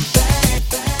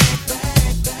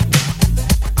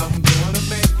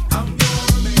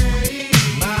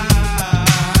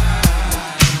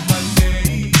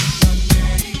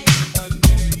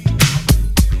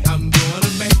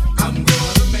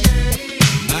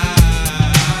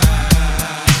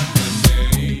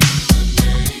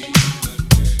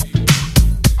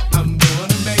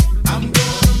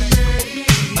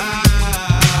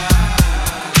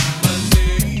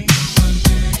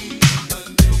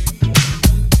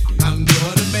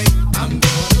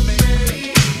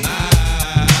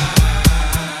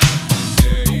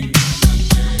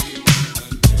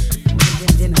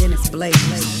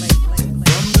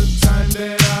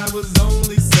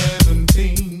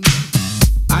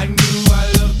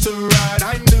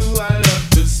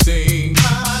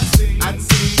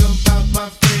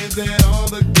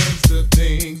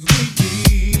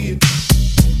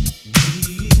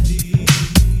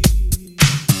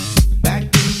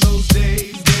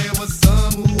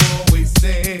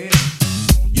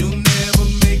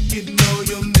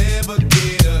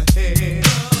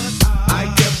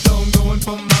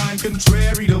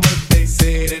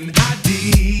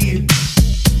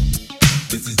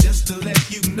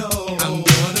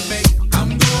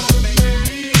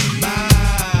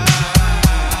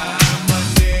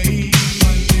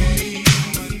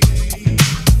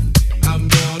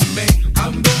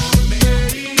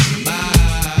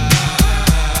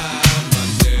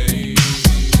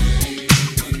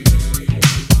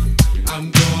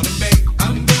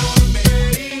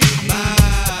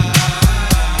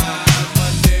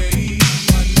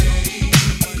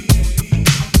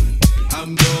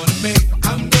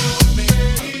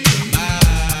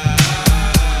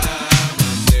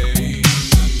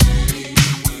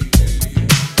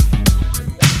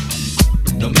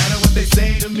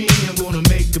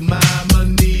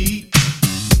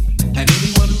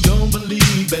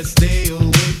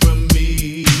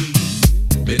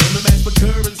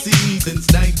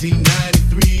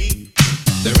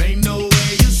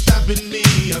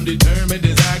 I'm determined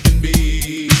as I can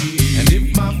be. And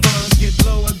if my funds get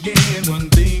low again,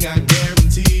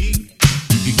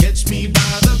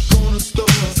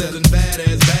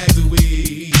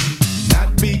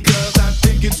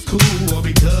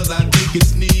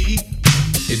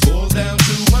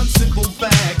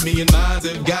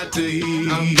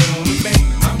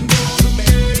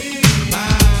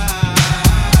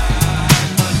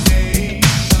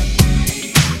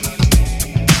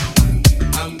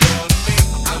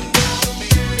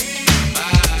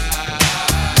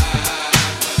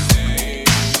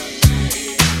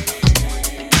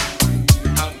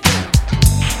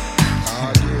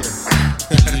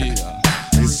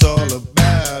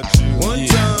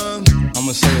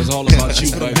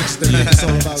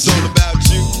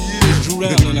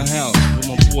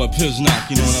 Piz knock,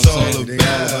 you know what I'm saying? It's all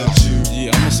about you.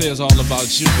 Yeah, I'ma say it's all about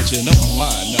you, but you know I'm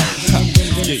lying now.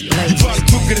 You probably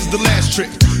took it as the last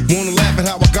trick. Wanna laugh at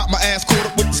how I got my ass caught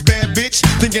up with this bad bitch?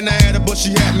 Thinking I had her, but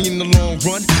she had me in the long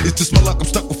run. It's just my luck, I'm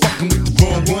stuck with fucking with the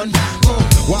wrong one.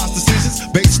 Wise decisions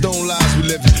based on lies we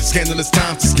live in. Scandalous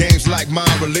times, this game's like my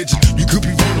religion. You could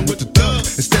be rolling with the thug.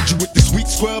 Instead you with this sweet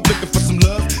scrub looking for some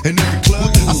love in every club.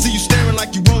 I see you staring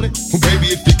like you want it. Well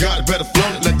baby, if you got it, better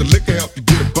flaunt it. Let the liquor help you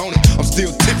get a bone it. I'm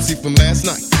still tipsy from last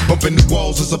night. Bumping the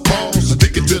walls as a pause,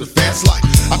 addicted to the fast life.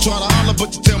 I try to holler,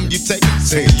 but you tell me you take it.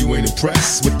 Saying you ain't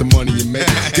impressed with the money you make.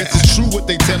 Guess it's true what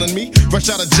they telling me. Fresh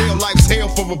out of jail, life's hell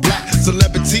for a black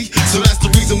celebrity. So that's the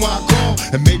reason why I call.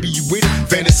 And maybe you with it.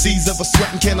 Fantasies of a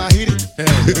sweating, can I hit it?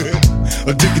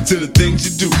 Addicted to the things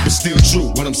you do, but still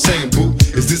true. What I'm saying, boo,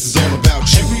 is this is all about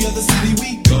you. Every other city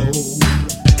we go,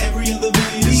 every other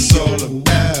video, it's all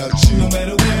about you. No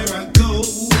matter where I go,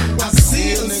 I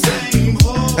see the same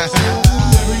hole.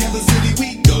 Every other city we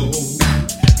go,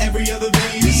 every other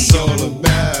video, it's all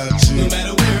about you. No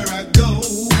matter where I go,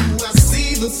 I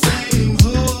see the same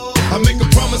hole. I make a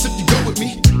promise if you go with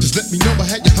me, just let me know. I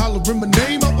had you hollering my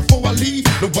name out before I leave.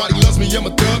 Nobody loves me, I'm a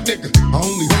thug nigga. I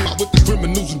only hung out with the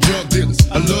criminals and drug dealers.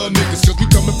 I love niggas cause we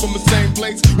coming from the same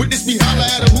place. Witness me holler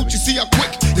at a hoot, you see how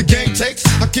quick the game takes.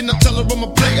 I cannot tell her I'm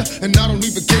a player, and I don't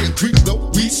even care. Creep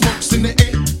though, weed smokes in the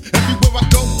air. Everywhere I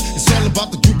go, it's all about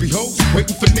the groupie hoes.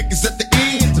 Waiting for niggas at the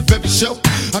end of every show.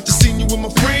 I just seen you with my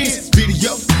friends,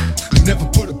 video. I never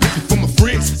put a bitch for my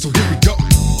friends, so here we go.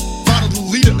 Follow the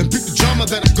leader and pick the drama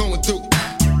that I'm going through.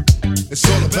 It's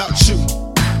all about you.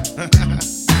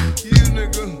 You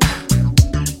nigga.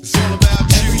 It's all about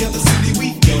you. Every other city we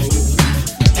go,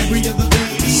 every other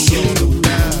video, it's all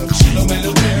about you. No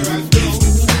matter where I go,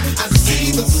 I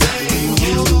see the same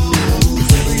hole.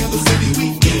 Every other city we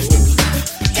go,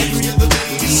 every other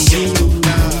video, it's all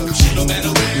about you. No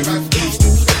matter where I go,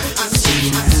 I see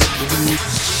the same hole.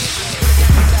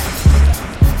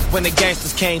 When the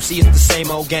gangsters came, see it's the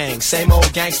same old gang. Same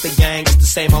old gangster gang, it's the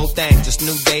same old thing. Just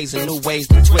new days and new ways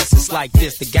to twist. It's like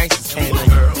this, the gangsters came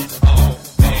in.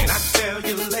 And I tell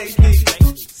you lately,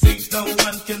 seems no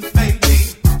one can pay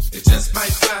me. It just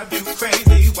might drive you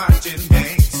crazy watching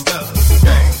gangsters.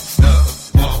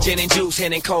 Gin and juice,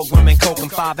 hen and coke, rum and coke,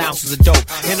 and 5 ounces of dope.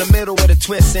 In the middle with a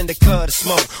twist and the cut of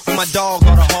smoke. With my dog,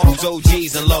 all the hogs,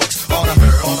 OGs and lokes. All the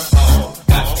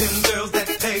got 10 girls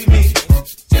that pay me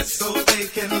just so they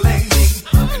can lay me.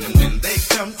 And when they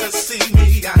come to see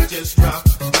me, I just drop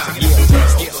by.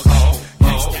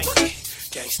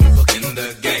 And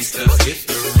the gangsters hit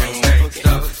the room and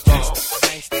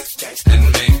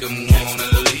make them wanna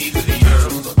leave the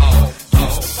earth.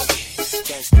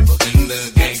 And the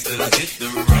gangsters hit the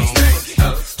room and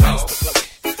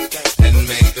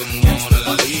make them wanna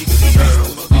leave the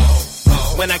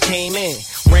earth. When I came in,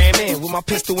 ran in with my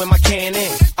pistol and my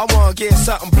cannon. I wanna get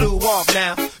something blew off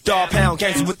now. Dog pound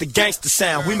gangster with the gangster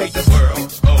sound. We make the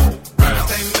world go round.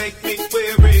 They make me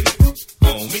weary.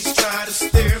 Homies try to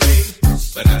steer me,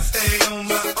 but I stay on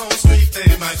my own street.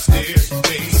 They might steer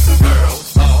me.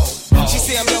 She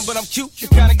say I'm young, but I'm cute. The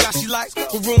kind of guy she likes.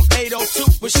 With room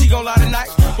 802, but she gon' lie tonight.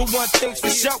 But one thing's for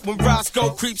sure, when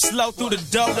Roscoe creeps slow through the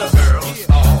door. I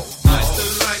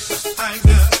still like the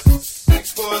anger.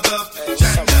 Thanks for the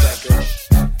agenda.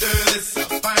 Girl, it's a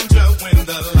find you when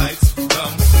the lights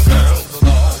come.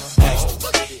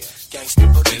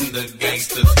 When the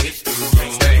gangsters hit the room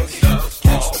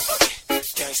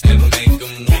and make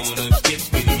them wanna get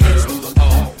me the earth.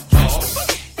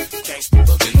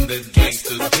 When the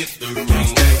gangsters hit the room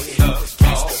and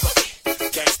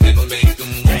make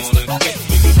them wanna get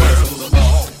me the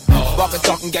earth. Walking,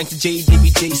 talking gangster G,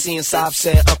 DBG, seeing Sob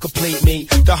said complete me.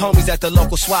 The homies at the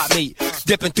local swap meet,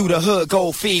 dipping through the hood,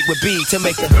 gold feet with B to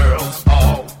make the girls.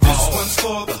 This one's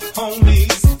for the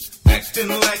homies, acting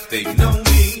like they know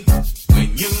me.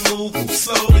 When you move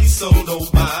slowly, so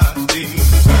nobody.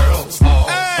 Girls,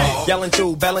 yelling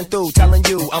through, belling through, telling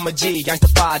you I'm a G,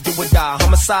 gangsta-fied, do or die.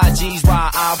 Homicide, G's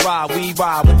ride, I ride, we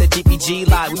ride with the DPG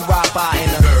light, we ride by in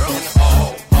a girls.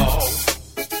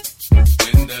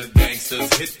 When the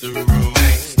gangsters hit the room,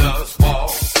 gangsters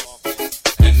fall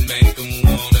and make them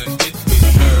wanna get me.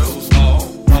 Girls,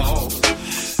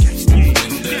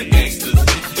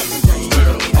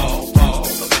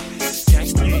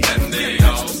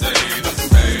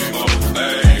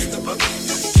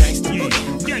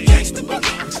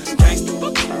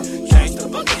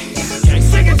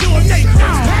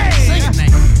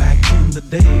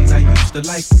 used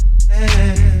to like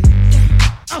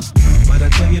but I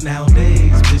tell you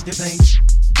nowadays, bitch, this ain't.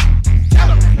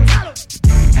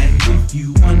 And if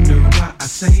you wonder why I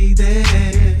say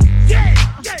that,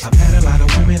 I've had a lot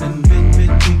of women and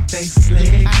men think they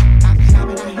slick.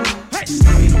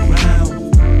 Staying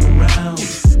around,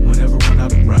 whatever run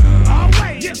out of round.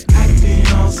 Acting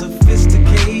all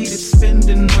sophisticated,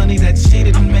 spending money that she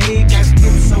didn't make. I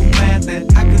get so mad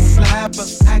that I could slap her,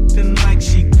 acting like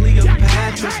she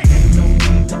Cleopatra. Ain't no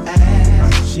need to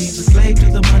ask, she's a slave to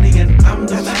the money and I'm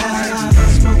the master. I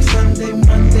smoke Sunday,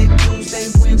 Monday, Tuesday,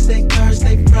 Wednesday,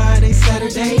 Thursday, Friday,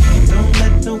 Saturday. Don't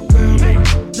let no girl,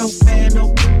 no fan,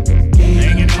 no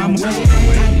get in my way.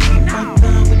 I keep my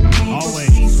gun with me for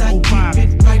peace. I keep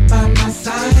it right by my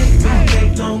side.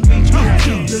 Big Long Beach,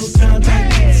 little John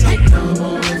Jack, so come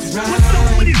on, let's ride.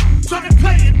 Try to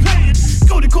play it.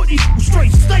 Go to court,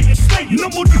 straight, slay it. No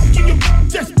more in your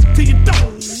just till you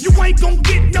don't. You ain't gon'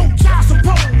 get no child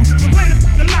support. Play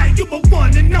the light, you my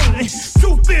one and only.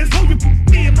 Truth is, hold you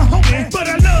me and my homie. But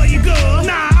I love you, girl.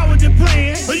 Nah, I was just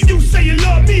playing. But you say you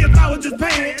love me if I was just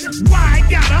paying. Why I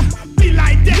gotta be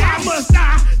like that? Why must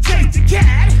I chase the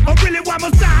cat? Or really, why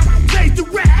must I chase the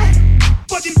rat?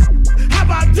 But how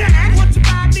about that? Want you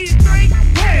buy me a drink?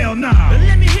 Hell no.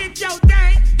 Let me hit your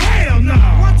thing? Hell no.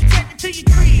 Want you take me to your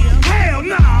crib? Hell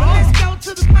no. Let's go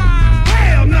to the bar?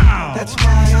 Hell no. That's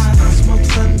why I smoke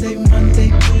Sunday,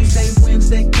 Monday, Tuesday,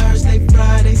 Wednesday, Thursday,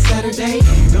 Friday, Saturday.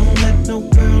 Don't let no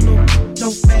girl,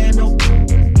 no fan, no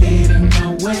get in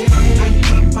my way. I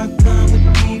keep my gun with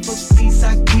me for peace.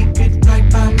 I keep it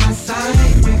right by my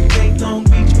side. Big Bay, Long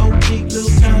Beach, OG,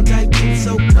 Little Town type beat.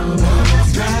 So come on,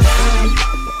 let's ride.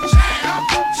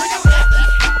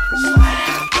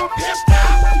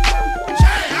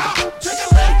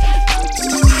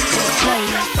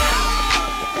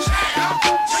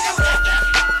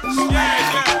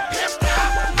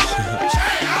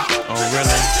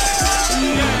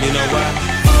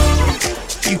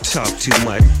 You talk too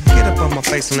much. Get up on my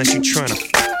face unless you tryna.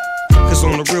 Cause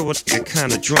on the real, you're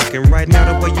kinda drunk. And right now,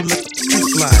 the way you look,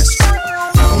 you flies.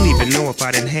 I don't even know if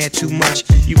I done had too much.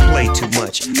 You played too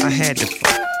much. I had to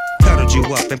fuck. Cuddled you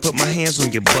up and put my hands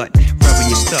on your butt. Rubbing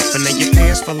your stuff and then your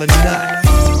pants full of nut.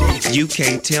 You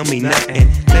can't tell me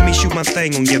nothing. Let me shoot my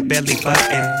thing on your belly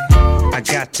button. I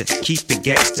got to keep it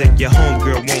gangsta. Your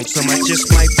homegirl wants some. I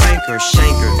just might bank her,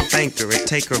 shank her, thank her, and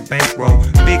take her bankroll.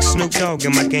 Big Snoop Dogg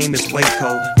and my game is way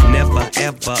cold. Never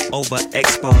ever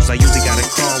overexposed. I usually got a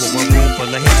call with one room full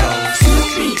of his hoes.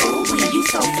 Snoopy, ooh, you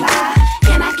so fly.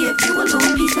 Can I give you a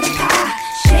little piece of the pie?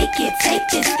 Shake it, take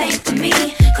this thing from me.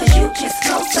 Cause you just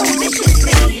flow so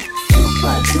viciously.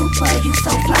 Super duper, you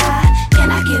so fly. Can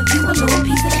I give you a little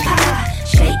piece of the pie?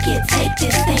 Shake it, take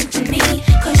this thing from me.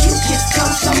 Cause you just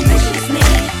flow so viciously.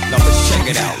 Now let's check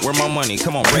it out. Where my money?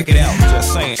 Come on, break it out.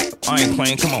 Just saying, I ain't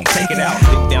playing. Come on, take it out.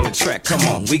 Get down the track. Come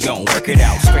on, we gon' work it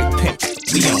out. Straight pimp.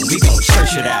 We gon'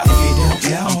 church it out.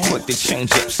 I'm quick to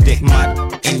change up. Stick my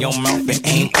in your mouth and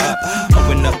aim up.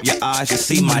 Open up your eyes, you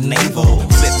see my navel.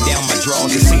 Flip down my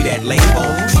drawers, you see that label.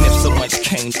 Sniff so much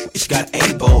cane, it's got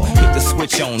able. Hit the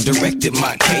switch on, directed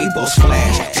my cable.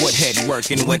 Splash, what head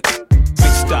working, what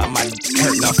stop my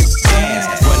hurting off the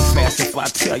gas. Run fast if I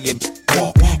tell you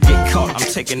walk. Get caught,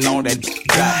 I'm taking all that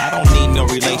God, I don't need no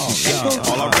relationship.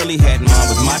 All I really had in mind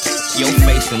was my your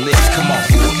face and lips. Come on.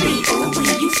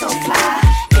 Ooh, you so fly.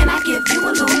 Can I give you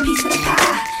a little piece of the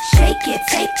pie? Shake it,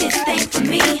 take this thing from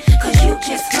me. Cause you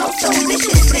just flow so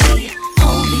viciously.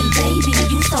 Holy baby,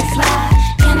 you so fly.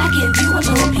 Can I give you a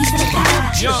little piece of the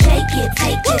pie? Shake it,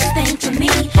 take this thing from me.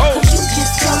 Cause you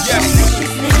just flow so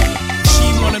viciously.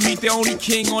 Wanna meet the only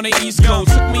king on the East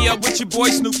Coast. Took me up with your boy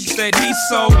Snoopy, said he's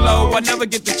so low. I never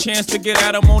get the chance to get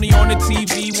at him, only on the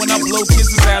TV when I blow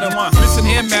kisses at him. Listen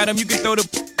here, madam, you can throw the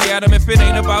at him if it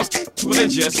ain't about well, it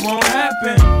just won't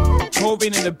happen.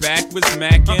 Corbin in the back was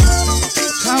macking.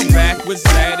 How backwards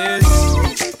that is.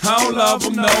 I don't love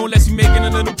him, no, unless you making a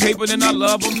little paper, then I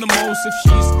love him the most. If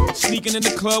she's sneaking in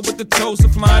the club with the toast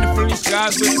of flying in friendly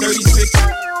skies with 36.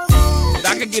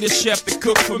 I could get a chef to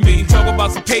cook for me. Talk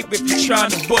about some paper if you're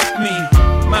trying to book me.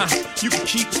 Ma, you can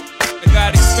keep it. I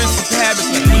got expensive habits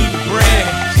like need bread.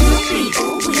 Snoopy,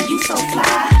 ooh, you so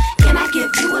fly. Can I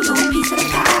give you a little piece of the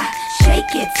pie?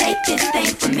 Shake it, take this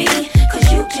thing from me. Cause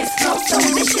you just flow so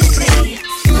viciously.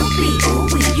 Snoopy, ooh,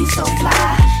 you so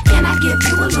fly. Can I give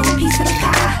you a little piece of the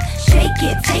pie? Shake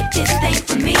it, take this thing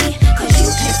from me. Cause you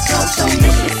just flow so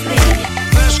viciously.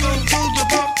 Let's go to the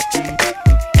bar.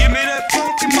 Give me that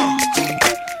funky mom.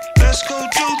 Let's go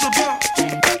to the bar.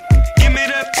 Give me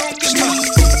that funky stuff.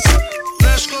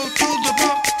 Let's go to the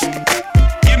bar.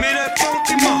 Give me that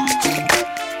funky mom.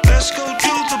 Let's go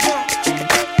to the bar.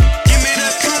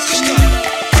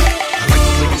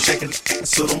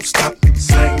 so don't stop.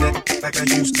 Slang that like I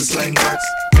used to slang rocks.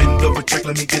 Bend over, trick,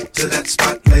 let me get to that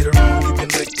spot. Later on, you can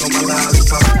lick on my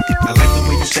lollipop. I like the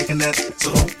way you're shaking that,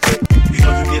 so don't quit. You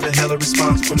know you get a hella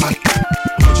response from my.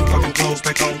 Put your fucking clothes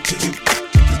back on to you.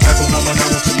 The type of woman I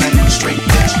want to make straight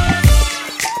bitch.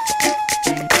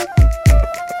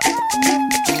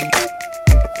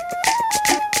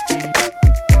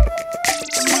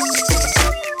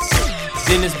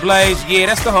 Dennis Blaze, yeah,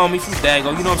 that's the homie from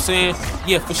Dago, you know what I'm saying?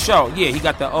 Yeah, for sure. Yeah, he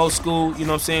got the old school, you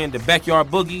know what I'm saying? The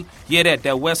backyard boogie. Yeah,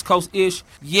 that West Coast-ish.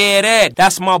 Yeah,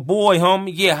 that's my boy,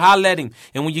 homie. Yeah, holla at him.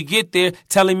 And when you get there,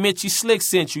 tell him Mitchie Slick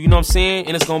sent you, you know what I'm saying?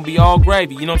 And it's gonna be all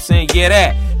gravy, you know what I'm saying? Yeah,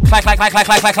 that. Clack, clack, clack, clack,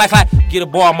 clack, clack, clack, clack. Get a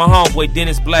bar, my homeboy,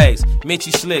 Dennis Blaze.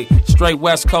 Mitchie Slick, straight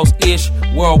West Coast-ish,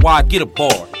 worldwide, get a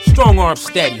bar. Strong arm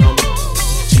steady, homie.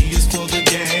 G is for the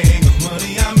gang of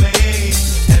money I made.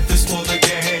 F is for the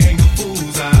gang of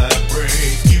fools I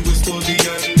break. U is for the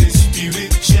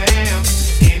undisputed champ.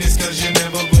 N is cause you're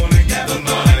never gonna get the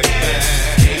money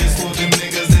back. K is for them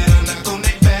niggas that are not on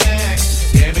their back.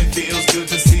 Damn, it feels good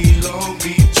to see Long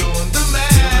Beach on the map.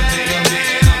 Till the day I'm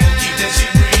dead, I'ma keep that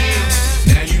shit real.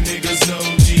 Now you niggas know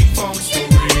G-Funk's for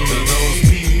real. To those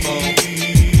people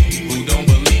who don't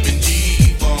believe in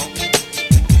G-Funk,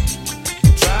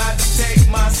 tried to take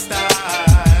my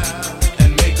style and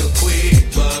make a quick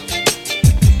buck.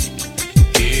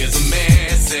 Here's a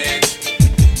message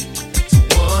to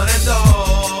one and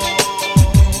all.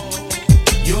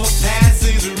 Your past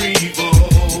is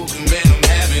revoked, man, I'm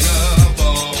having a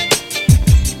ball.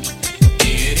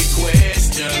 Any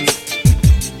questions?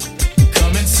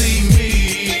 Come and see me.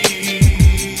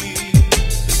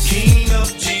 The king of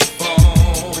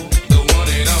G-Funk, the one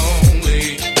and only.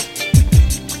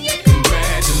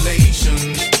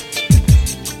 Congratulations,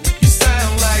 you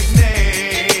sound like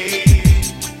Nate.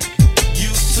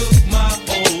 You took my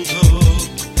old hook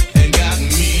and got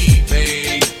me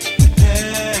paid.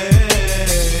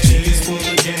 G is for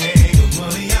the gang of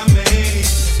money I made.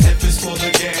 F is for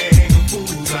the gang of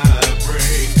fools I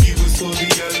break. U is for the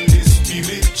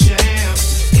undisputed champ.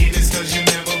 N is cause you're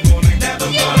never gonna get the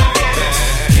money back.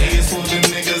 K is for them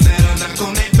niggas that are not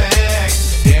on their back.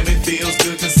 Damn, it feels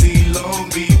good to see Long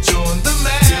Beach on the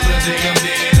map. Till the day I'm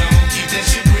dead, I'ma keep that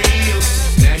shit real.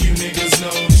 Now you niggas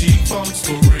know G-Funk's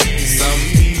for real. Some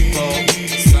people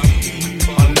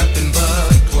are nothing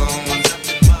but clones.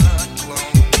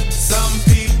 Some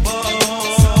people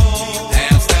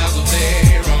have styles of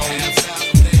their own.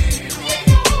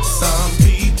 Some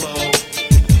people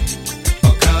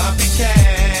are copycats.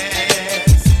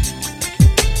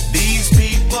 These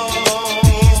people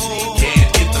can't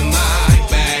get the mic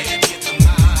back.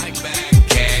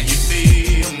 Can you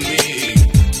feel me?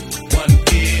 One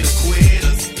hit of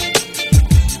quitters.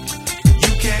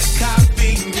 You can't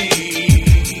copy me.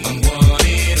 I'm one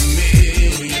in a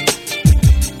million.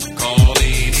 Call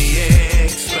any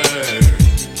expert,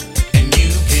 and you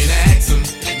can ask them.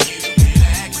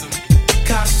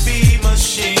 Copy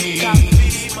machine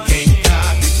can't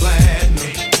copy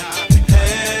platinum.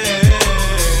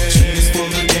 G is for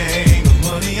the gang of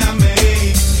money I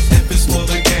made. F is for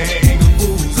the gang of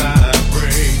fools I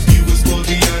break. U is for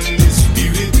the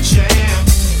undisputed champ.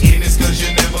 N is cause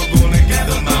you're never gonna get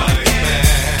the money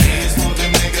back. K is for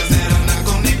them niggas that are not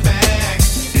on their back.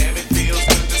 Damn, it feels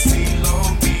good to see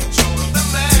Long Beach on the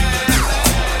map.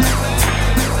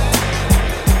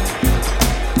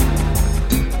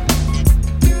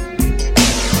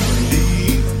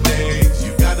 These days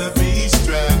you gotta be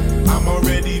strapped. I'm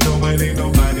already knowing ain't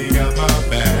nobody got my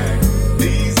back.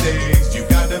 These days you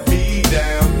gotta be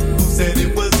down. Who said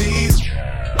it was easy?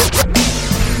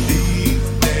 These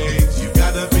days you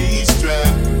gotta be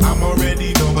strapped. I'm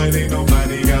already knowing ain't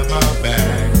nobody got my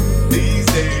back. These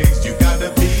days you gotta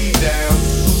be down.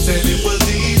 Who said it was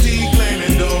easy?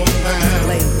 Claiming no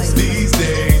pounds. These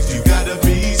days you gotta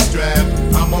be strapped.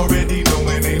 I'm already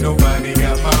knowing ain't nobody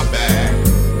got my back.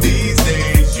 These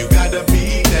days you gotta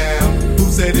be down. Who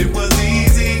said it was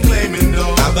easy? Claiming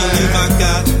no I believe I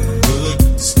got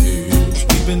good skills.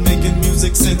 We've been making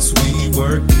music since we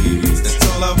were kids. That's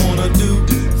all I wanna do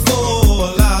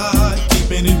for life.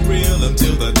 Keeping it real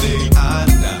until the day I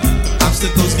die.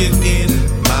 Obstacles get in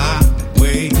my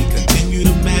way. Continue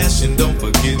to mash and don't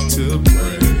forget to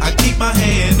pray. I keep my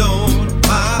hand on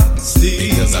my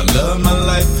sleeve because I love my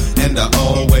life and I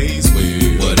always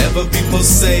will. Whatever people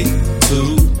say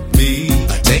to me,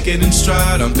 I take it in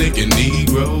stride. I'm thinking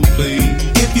Negro, please.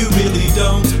 If you really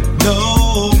don't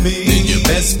know me, then you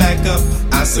best back up.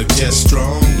 I suggest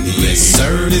strongly. Yes,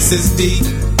 sir, this is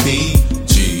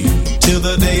DPG. Till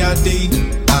the day I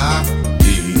D.I.E.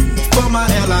 For my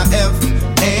L-I-F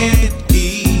and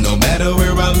E. No matter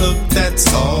where I look,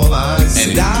 that's all I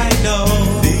see. And I know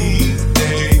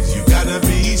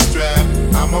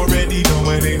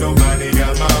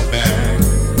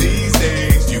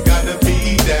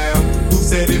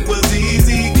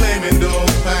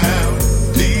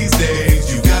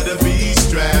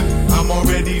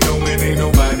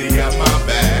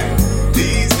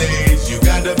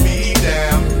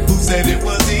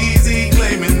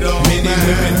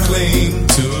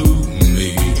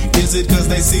Is it cause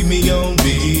they see me on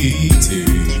BT?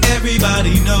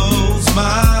 Everybody knows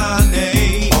my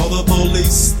name. All the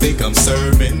police think I'm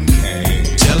serving cane.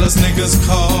 Jealous niggas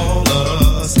call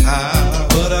us out,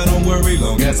 but I don't worry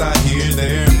long as I hear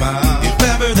their mouth. If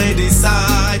ever they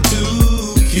decide to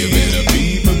kill, you better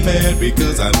be prepared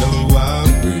because I know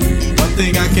I'm real. One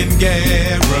thing I can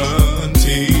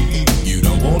guarantee, you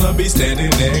don't wanna be standing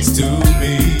next to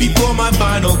me. Before my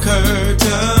final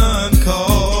curtain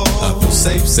call, I feel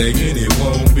safe saying it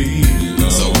won't be long.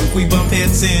 So if we bump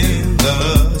heads in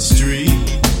the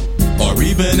street, or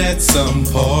even at some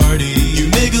party, you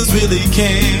niggas really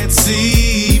can't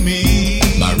see me.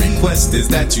 My request is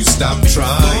that you stop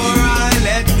trying before I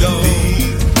let go.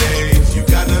 These days you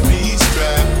gotta be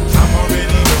strapped. I'm already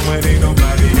knowing ain't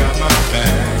nobody got my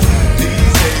back.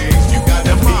 These days you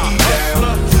gotta be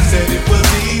down. Said it was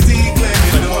easy, glad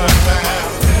you know I'm found.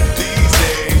 These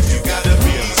days you gotta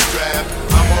be strapped.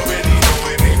 I'm already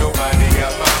knowing ain't nobody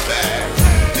got my back.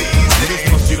 These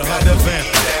days you gotta be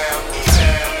down.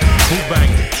 Who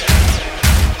banged it?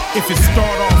 If it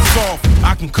start off soft,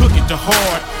 I can cook it to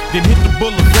hard. Then hit the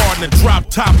boulevard and a drop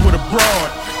top with a broad.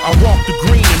 I walk the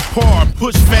green and par,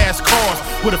 push fast cars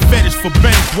with a fetish for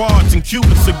bank wads and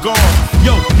Cuban cigars.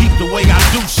 Yo, peep the way I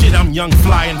do shit, I'm young,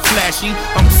 fly, and flashy.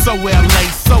 I'm so LA,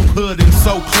 so hood and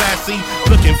so classy.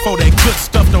 Looking for that good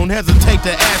stuff, don't hesitate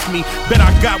to ask me. Bet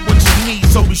I got what you need,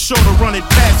 so be sure to run it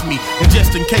past me. And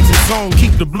just in case it's on,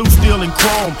 keep the blue steel and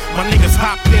chrome. My niggas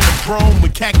hopped in a chrome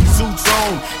with khaki suits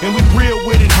on. And we real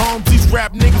with it, homes, these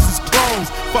rap niggas is clones.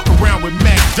 Fuck around with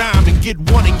Mac Dime and get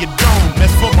one in your dome.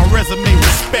 That's for my resume,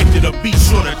 respected, or be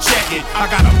sure to check it. I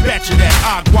got a batch of that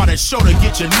agua that's sure to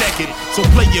get you naked. So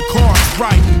play your cards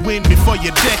right and win before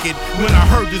you deck it. When I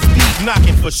heard this beat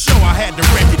knocking, for sure I had to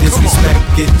wreck it. Disrespect,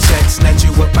 get checked, snatch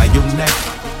you up by your neck.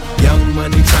 Young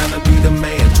money trying to be the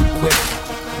man too quick.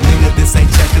 Nigga, this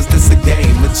ain't checkers, this a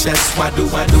game of chess. Why do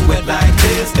I do it like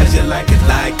this? Cause you like it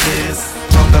like this.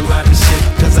 Talk a lot of shit,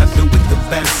 cause I do it the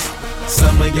best.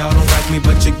 Some of y'all don't like me,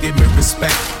 but you give me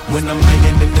respect. When I'm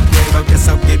laying in the grave, I guess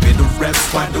I'll give it a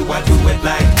rest. Why do I do it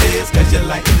like this? Cause you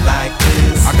like it like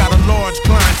this. I got a large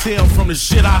clientele from the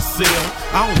shit I sell.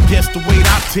 I don't guess the weight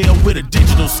I tell with a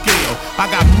digital scale. I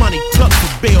got money tucked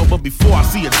for bail, but before I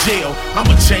see a jail,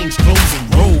 I'ma change clothes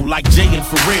and roll like Jay and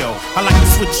Pharrell. I like to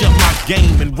switch up my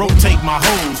game and rotate my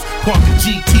hoes. Park the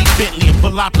GT Bentley and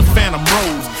pull out the Phantom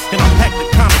Rose. And I pack the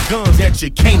kind of guns that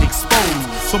you can't expose.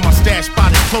 So my stash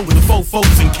spotted clothes, the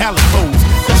fofos and calicos.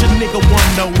 Cause your nigga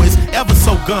wanna know is ever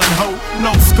so gun-ho.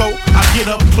 No scope, I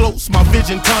get up close, my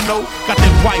vision tunnel. Got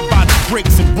that white by the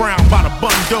bricks and brown by the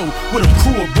bundle. With a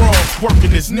crew of broads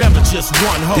working, it's never just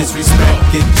one hoe.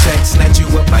 Disrespect, get checked, snatch you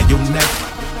up by your neck.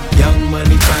 Young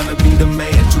money trying to be the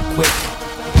man too quick.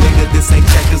 Nigga, this ain't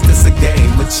checkers, this a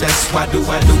game of chess. Why do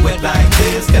I do it like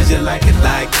this? Cause you like it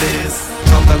like this.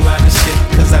 Talk a lot of shit,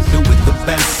 cause I do it the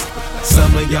best.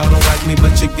 Some of y'all don't like me,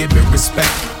 but you give me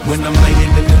respect. When I'm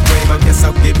laying in the grave, I guess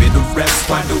I'll give it a rest.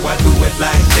 Why do I do it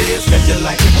like this? Cause you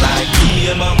like it like me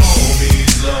and my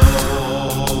homies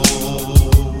low.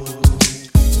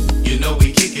 You know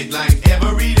we kick it like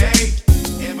every day.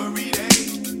 Every day,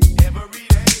 every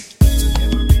day,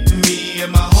 every day. Me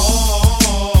and my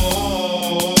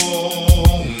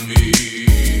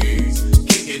homies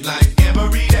kick it like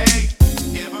every day.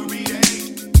 Every day,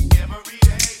 every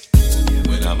day.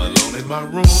 When I'm alone in my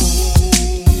room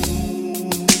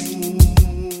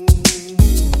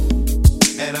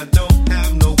and I don't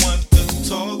have no one to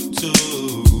talk to,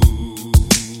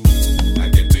 I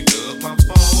can pick up my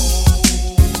phone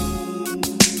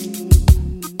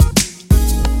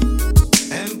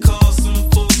and call some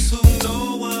folks who know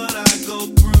what I go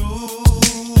through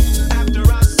after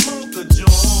I smoke a joint.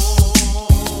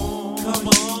 Come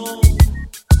on,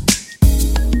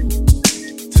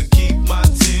 to keep my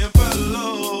temper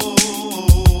low,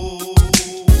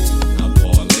 I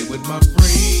parlay with my friends.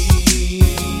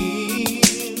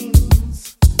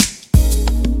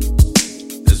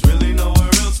 There's really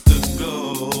nowhere else to go.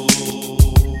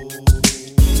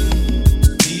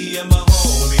 Me and my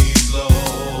homies low.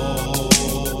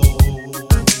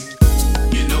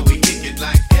 You know we kick it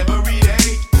like every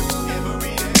day.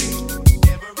 Every day,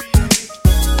 every day.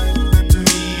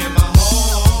 Me and my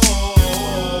homies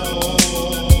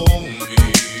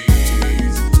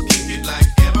kick it like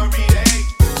every day.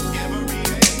 Every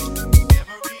day,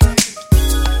 every day.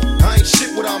 I ain't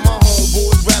shit without my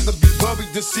homeboys. Rather be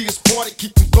buried than see us party.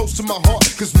 Keep them close to my heart,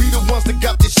 cause we the ones that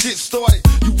got this shit started.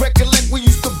 You recollect we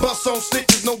used to bust on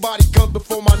snitches. Nobody comes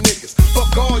before my niggas.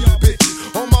 Fuck all you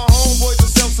bitches. All my homeboys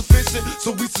are self-sufficient,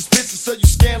 so we suspicious. So you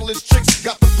scandalous tricks.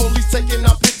 Got the police taking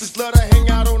our pictures. Love to hang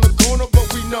out on the corner, but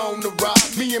we know to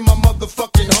ride. Me and my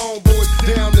motherfucking home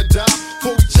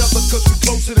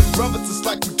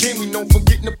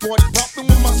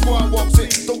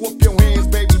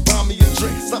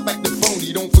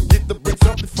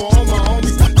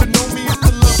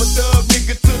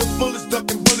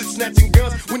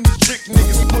when these trick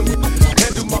niggas put me.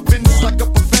 Handle my business like a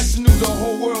professional, the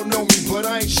whole world know me, but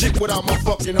I ain't shit without my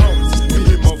fucking homies.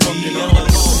 Me and my fucking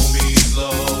homies.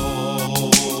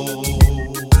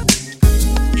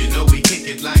 You know we kick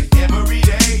it like every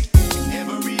day.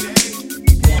 Every day.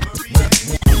 Every day.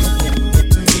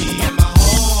 Me and my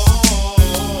homies.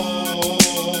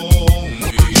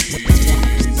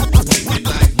 Kick it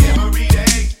like every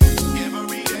day.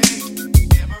 Every day.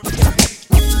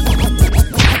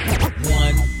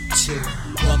 One, two,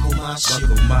 buckle my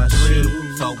shoe.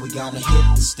 3, 4, we gotta hit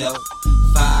the stove.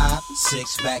 5,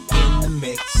 6, back in the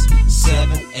mix.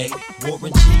 7, 8,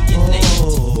 Warren G and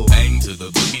 8. Bang to the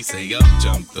boogie, say up,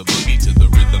 jump the boogie to the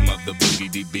rhythm of the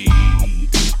boogie beat.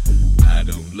 I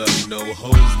don't love no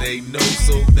hoes, they know,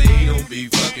 so they don't be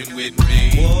fucking with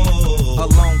me. Whoa. A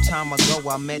long time ago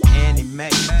I met Annie Mae.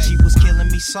 She was killing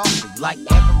me softly like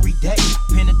every day.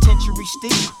 Penitentiary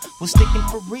Steve was sticking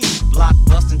for real. Block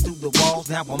busting through the walls,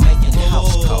 now I'm making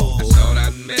house calls. I thought I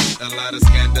met a lot of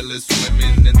scandalous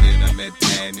women, and then I met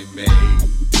Annie Mae.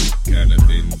 Kinda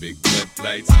thin, big butt,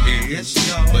 light skin,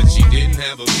 but she didn't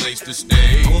have a place to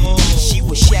stay. She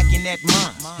was shacking that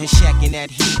mine and shacking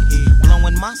that heat,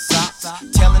 blowing my socks,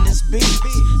 telling us beats.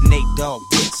 Nate Dogg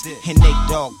this and Nate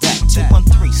Dogg that.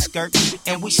 213 skirt,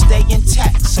 and we stay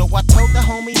intact. So I told the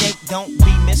homie Nate, don't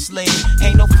be misled.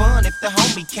 Ain't no fun if the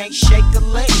homie can't shake a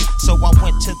leg. So I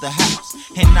went to the house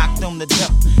and knocked on the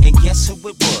door, and guess who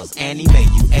it was? Annie Mae,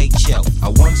 UHO. I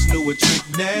once knew a trick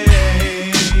named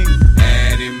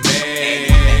Annie Mae.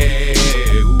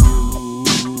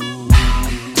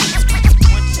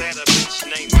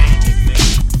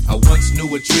 I once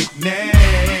knew a trick named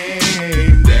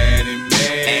Annie Mae.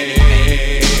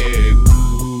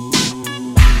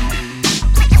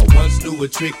 I once knew a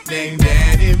trick named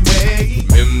Annie Mae.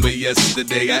 Remember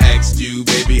yesterday I asked you,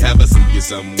 baby, have I seen you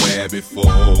somewhere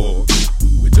before?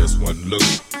 With just one look,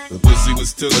 the pussy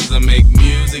was telling to make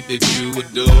music that you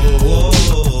adore.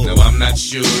 Now I'm not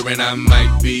sure and I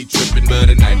might be tripping, but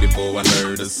the night before I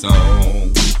heard a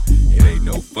song. It ain't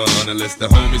no fun unless the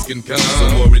homies can come.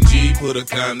 So Warren G put a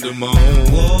condom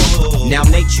on. Now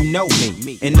Nate, you know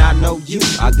me, and I know you.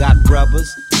 I got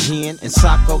brothers, Jen and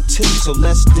Socko too. So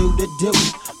let's do the do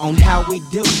on how we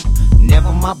do.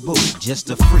 Never my boo, just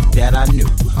a freak that I knew.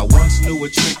 I once knew a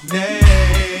trick named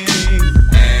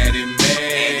Annie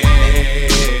Mae.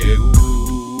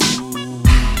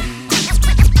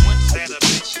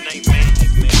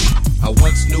 I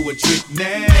once knew a chick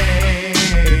named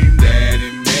Annie Mae.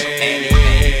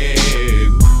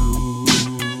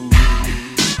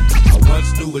 I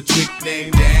once knew a chick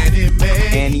named Annie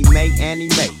Mae. Annie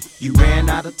Mae, you ran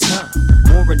out of time.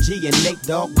 Warren G and Nate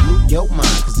Dogg blew your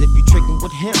mind. Cause if you tricking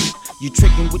with him, you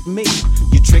tricking with me.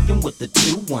 You tricking with the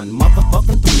 2, 1,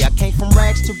 motherfucking 3. I came from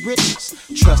rags to riches,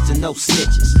 trusting no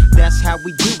snitches. That's how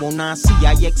we do on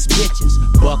 9CIX bitches.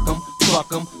 Buck 'em,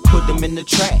 fuck 'em, put them in the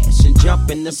trash, and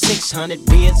jump in the 600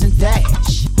 Benz and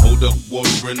dash. Hold up,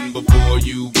 Warren, before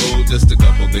you go, just a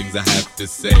couple things I have to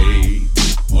say.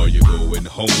 Are you going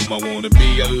home? I wanna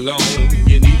be alone.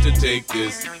 You need to take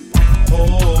this.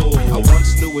 Oh, I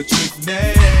once knew a chick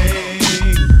named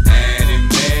Annie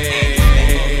Mae.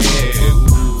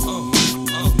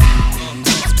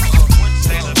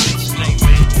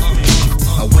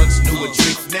 I once knew a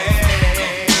chick named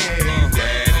Annie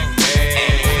Mae.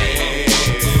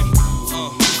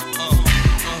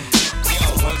 I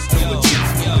once knew a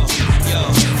chick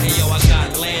Hey yo, I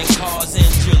got land, cars,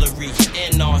 and jewelry,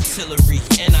 and artillery,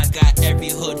 and I got every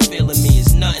hood feeling me.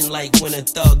 It's nothing like when a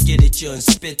thug get at you and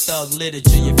spit thug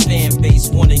literature. Your fan base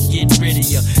wanna get rid of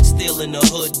you, still in the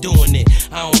hood doing it.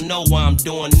 I don't know why I'm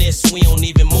doing this. We don't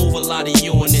even move a lot of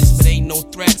you in this, but ain't no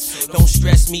threats. Don't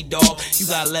stress me, dawg. You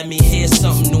gotta let me hear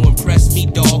something to impress me,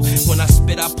 dawg. When I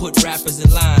spit, I put rappers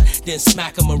in line, then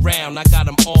smack them around. I got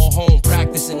them all home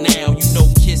practicing now. You know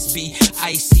Kiss be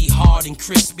icy, hard, and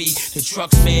crispy. The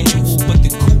truck's manual, but the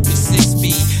coupe is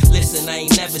 6B. Listen, I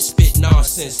ain't never spit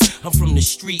nonsense. I'm from the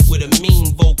street with a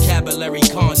mean vocabulary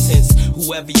contents.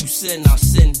 Whoever you send, I'll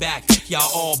send back. Y'all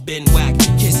all been whack.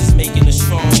 Kiss is making a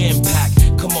strong impact.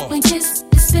 Come on. When Kiss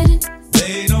is spitting,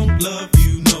 they don't love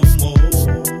you no more.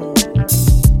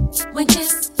 When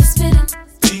Kiss is spitting,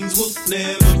 things will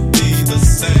never be the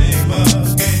same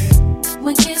again.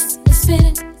 When Kiss is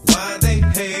spitting, why they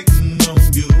hating on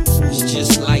you? It's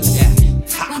just like that.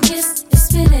 When Kiss is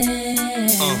spitting.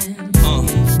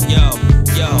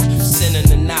 Yo,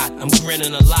 sinning a knot, I'm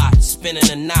grinning a lot, spinning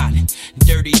a knot.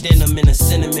 Dirty denim and a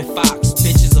cinnamon fox.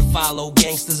 Bitches will follow,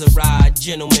 gangsters will ride,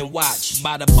 gentlemen watch.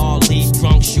 By the bar, leave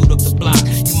drunk, shoot up the block.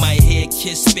 You might hear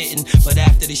Kiss spitting, but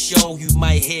after the show, you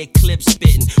might hear Clips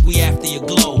spitting. We after your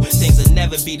glow, things will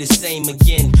never be the same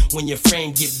again. When your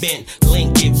frame get bent,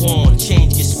 link get worn,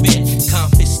 change get spent,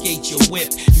 confiscate your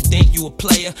whip. You think you a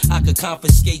player? I could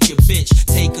confiscate your bitch,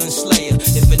 take her and slay her.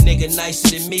 If a nigga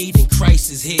nicer than me, then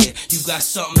Christ is here. You got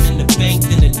something in the bank,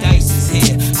 then the dice is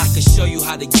here. I could show you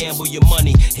how to gamble your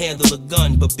money, handle a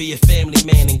gun, but be a family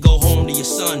man and go home to your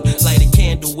son. Light a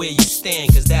candle where you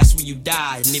stand, cause that's where you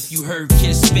die. And if you heard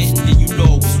Kiss spitting, then you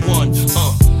know it was one.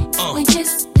 When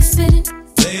Kiss is spitting,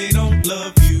 they don't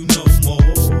love you no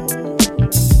more.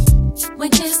 When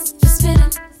Kiss is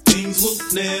spitting, things will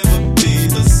never be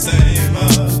the same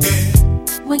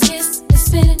again. when Kiss is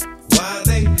spitting, Why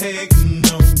they hating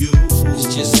on you?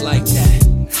 It's just like that.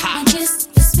 when Kiss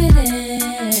is spitting.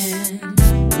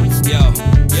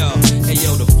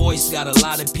 Yo, the voice got a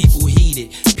lot of people heated.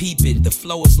 Peep it, the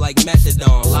flow is like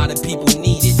methadone. A lot of people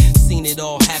need it. Seen it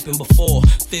all happen before.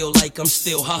 Feel like I'm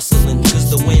still hustling,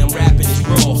 cause the way I'm rapping is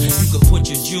raw. You could put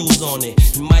your jewels on it.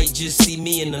 You might just see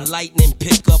me in the lightning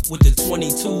pick up with the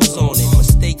 22s on it.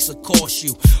 Mistakes will cost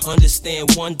you.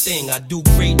 Understand one thing, I do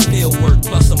great field work,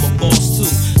 plus I'm a boss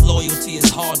too. Loyalty is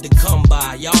hard to come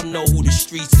by. Y'all know who the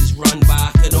streets is run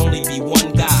by. Could only be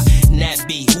one guy, and that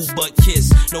be who but Kiss.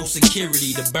 No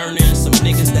security, the burner and some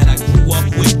niggas that I grew up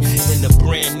with. In the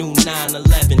brand new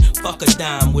 911, fuck a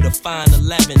dime with a fine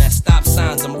 11. At stop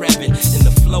signs I'm revving, and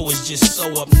the flow is just so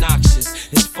obnoxious.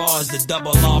 As far as the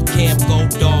double R camp go,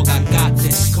 dog, I got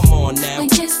this. Come on now. When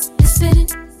Kiss is spitting,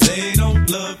 they don't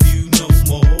love you no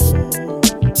more.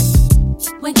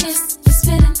 when Kiss is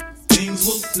spitting, things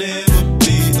will never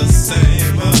be the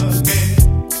same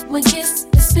again. when Kiss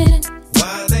is spitting,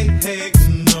 Why they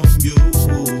hating on you?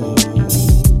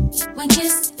 when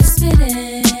Kiss is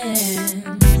spitting,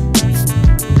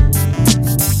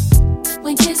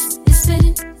 when Kiss is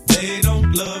spitting, They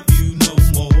don't love you no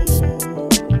more.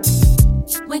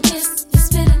 when Kiss is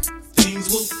spitting, Things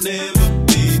will never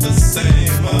be the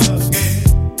same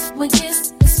again. when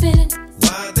Kiss is spitting,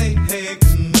 Why they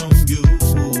hating on you?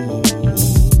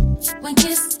 when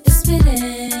Kiss is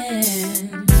spitting.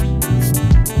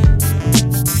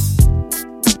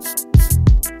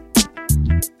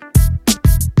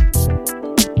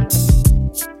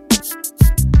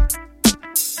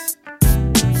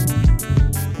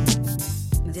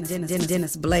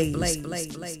 Dennis Blaze.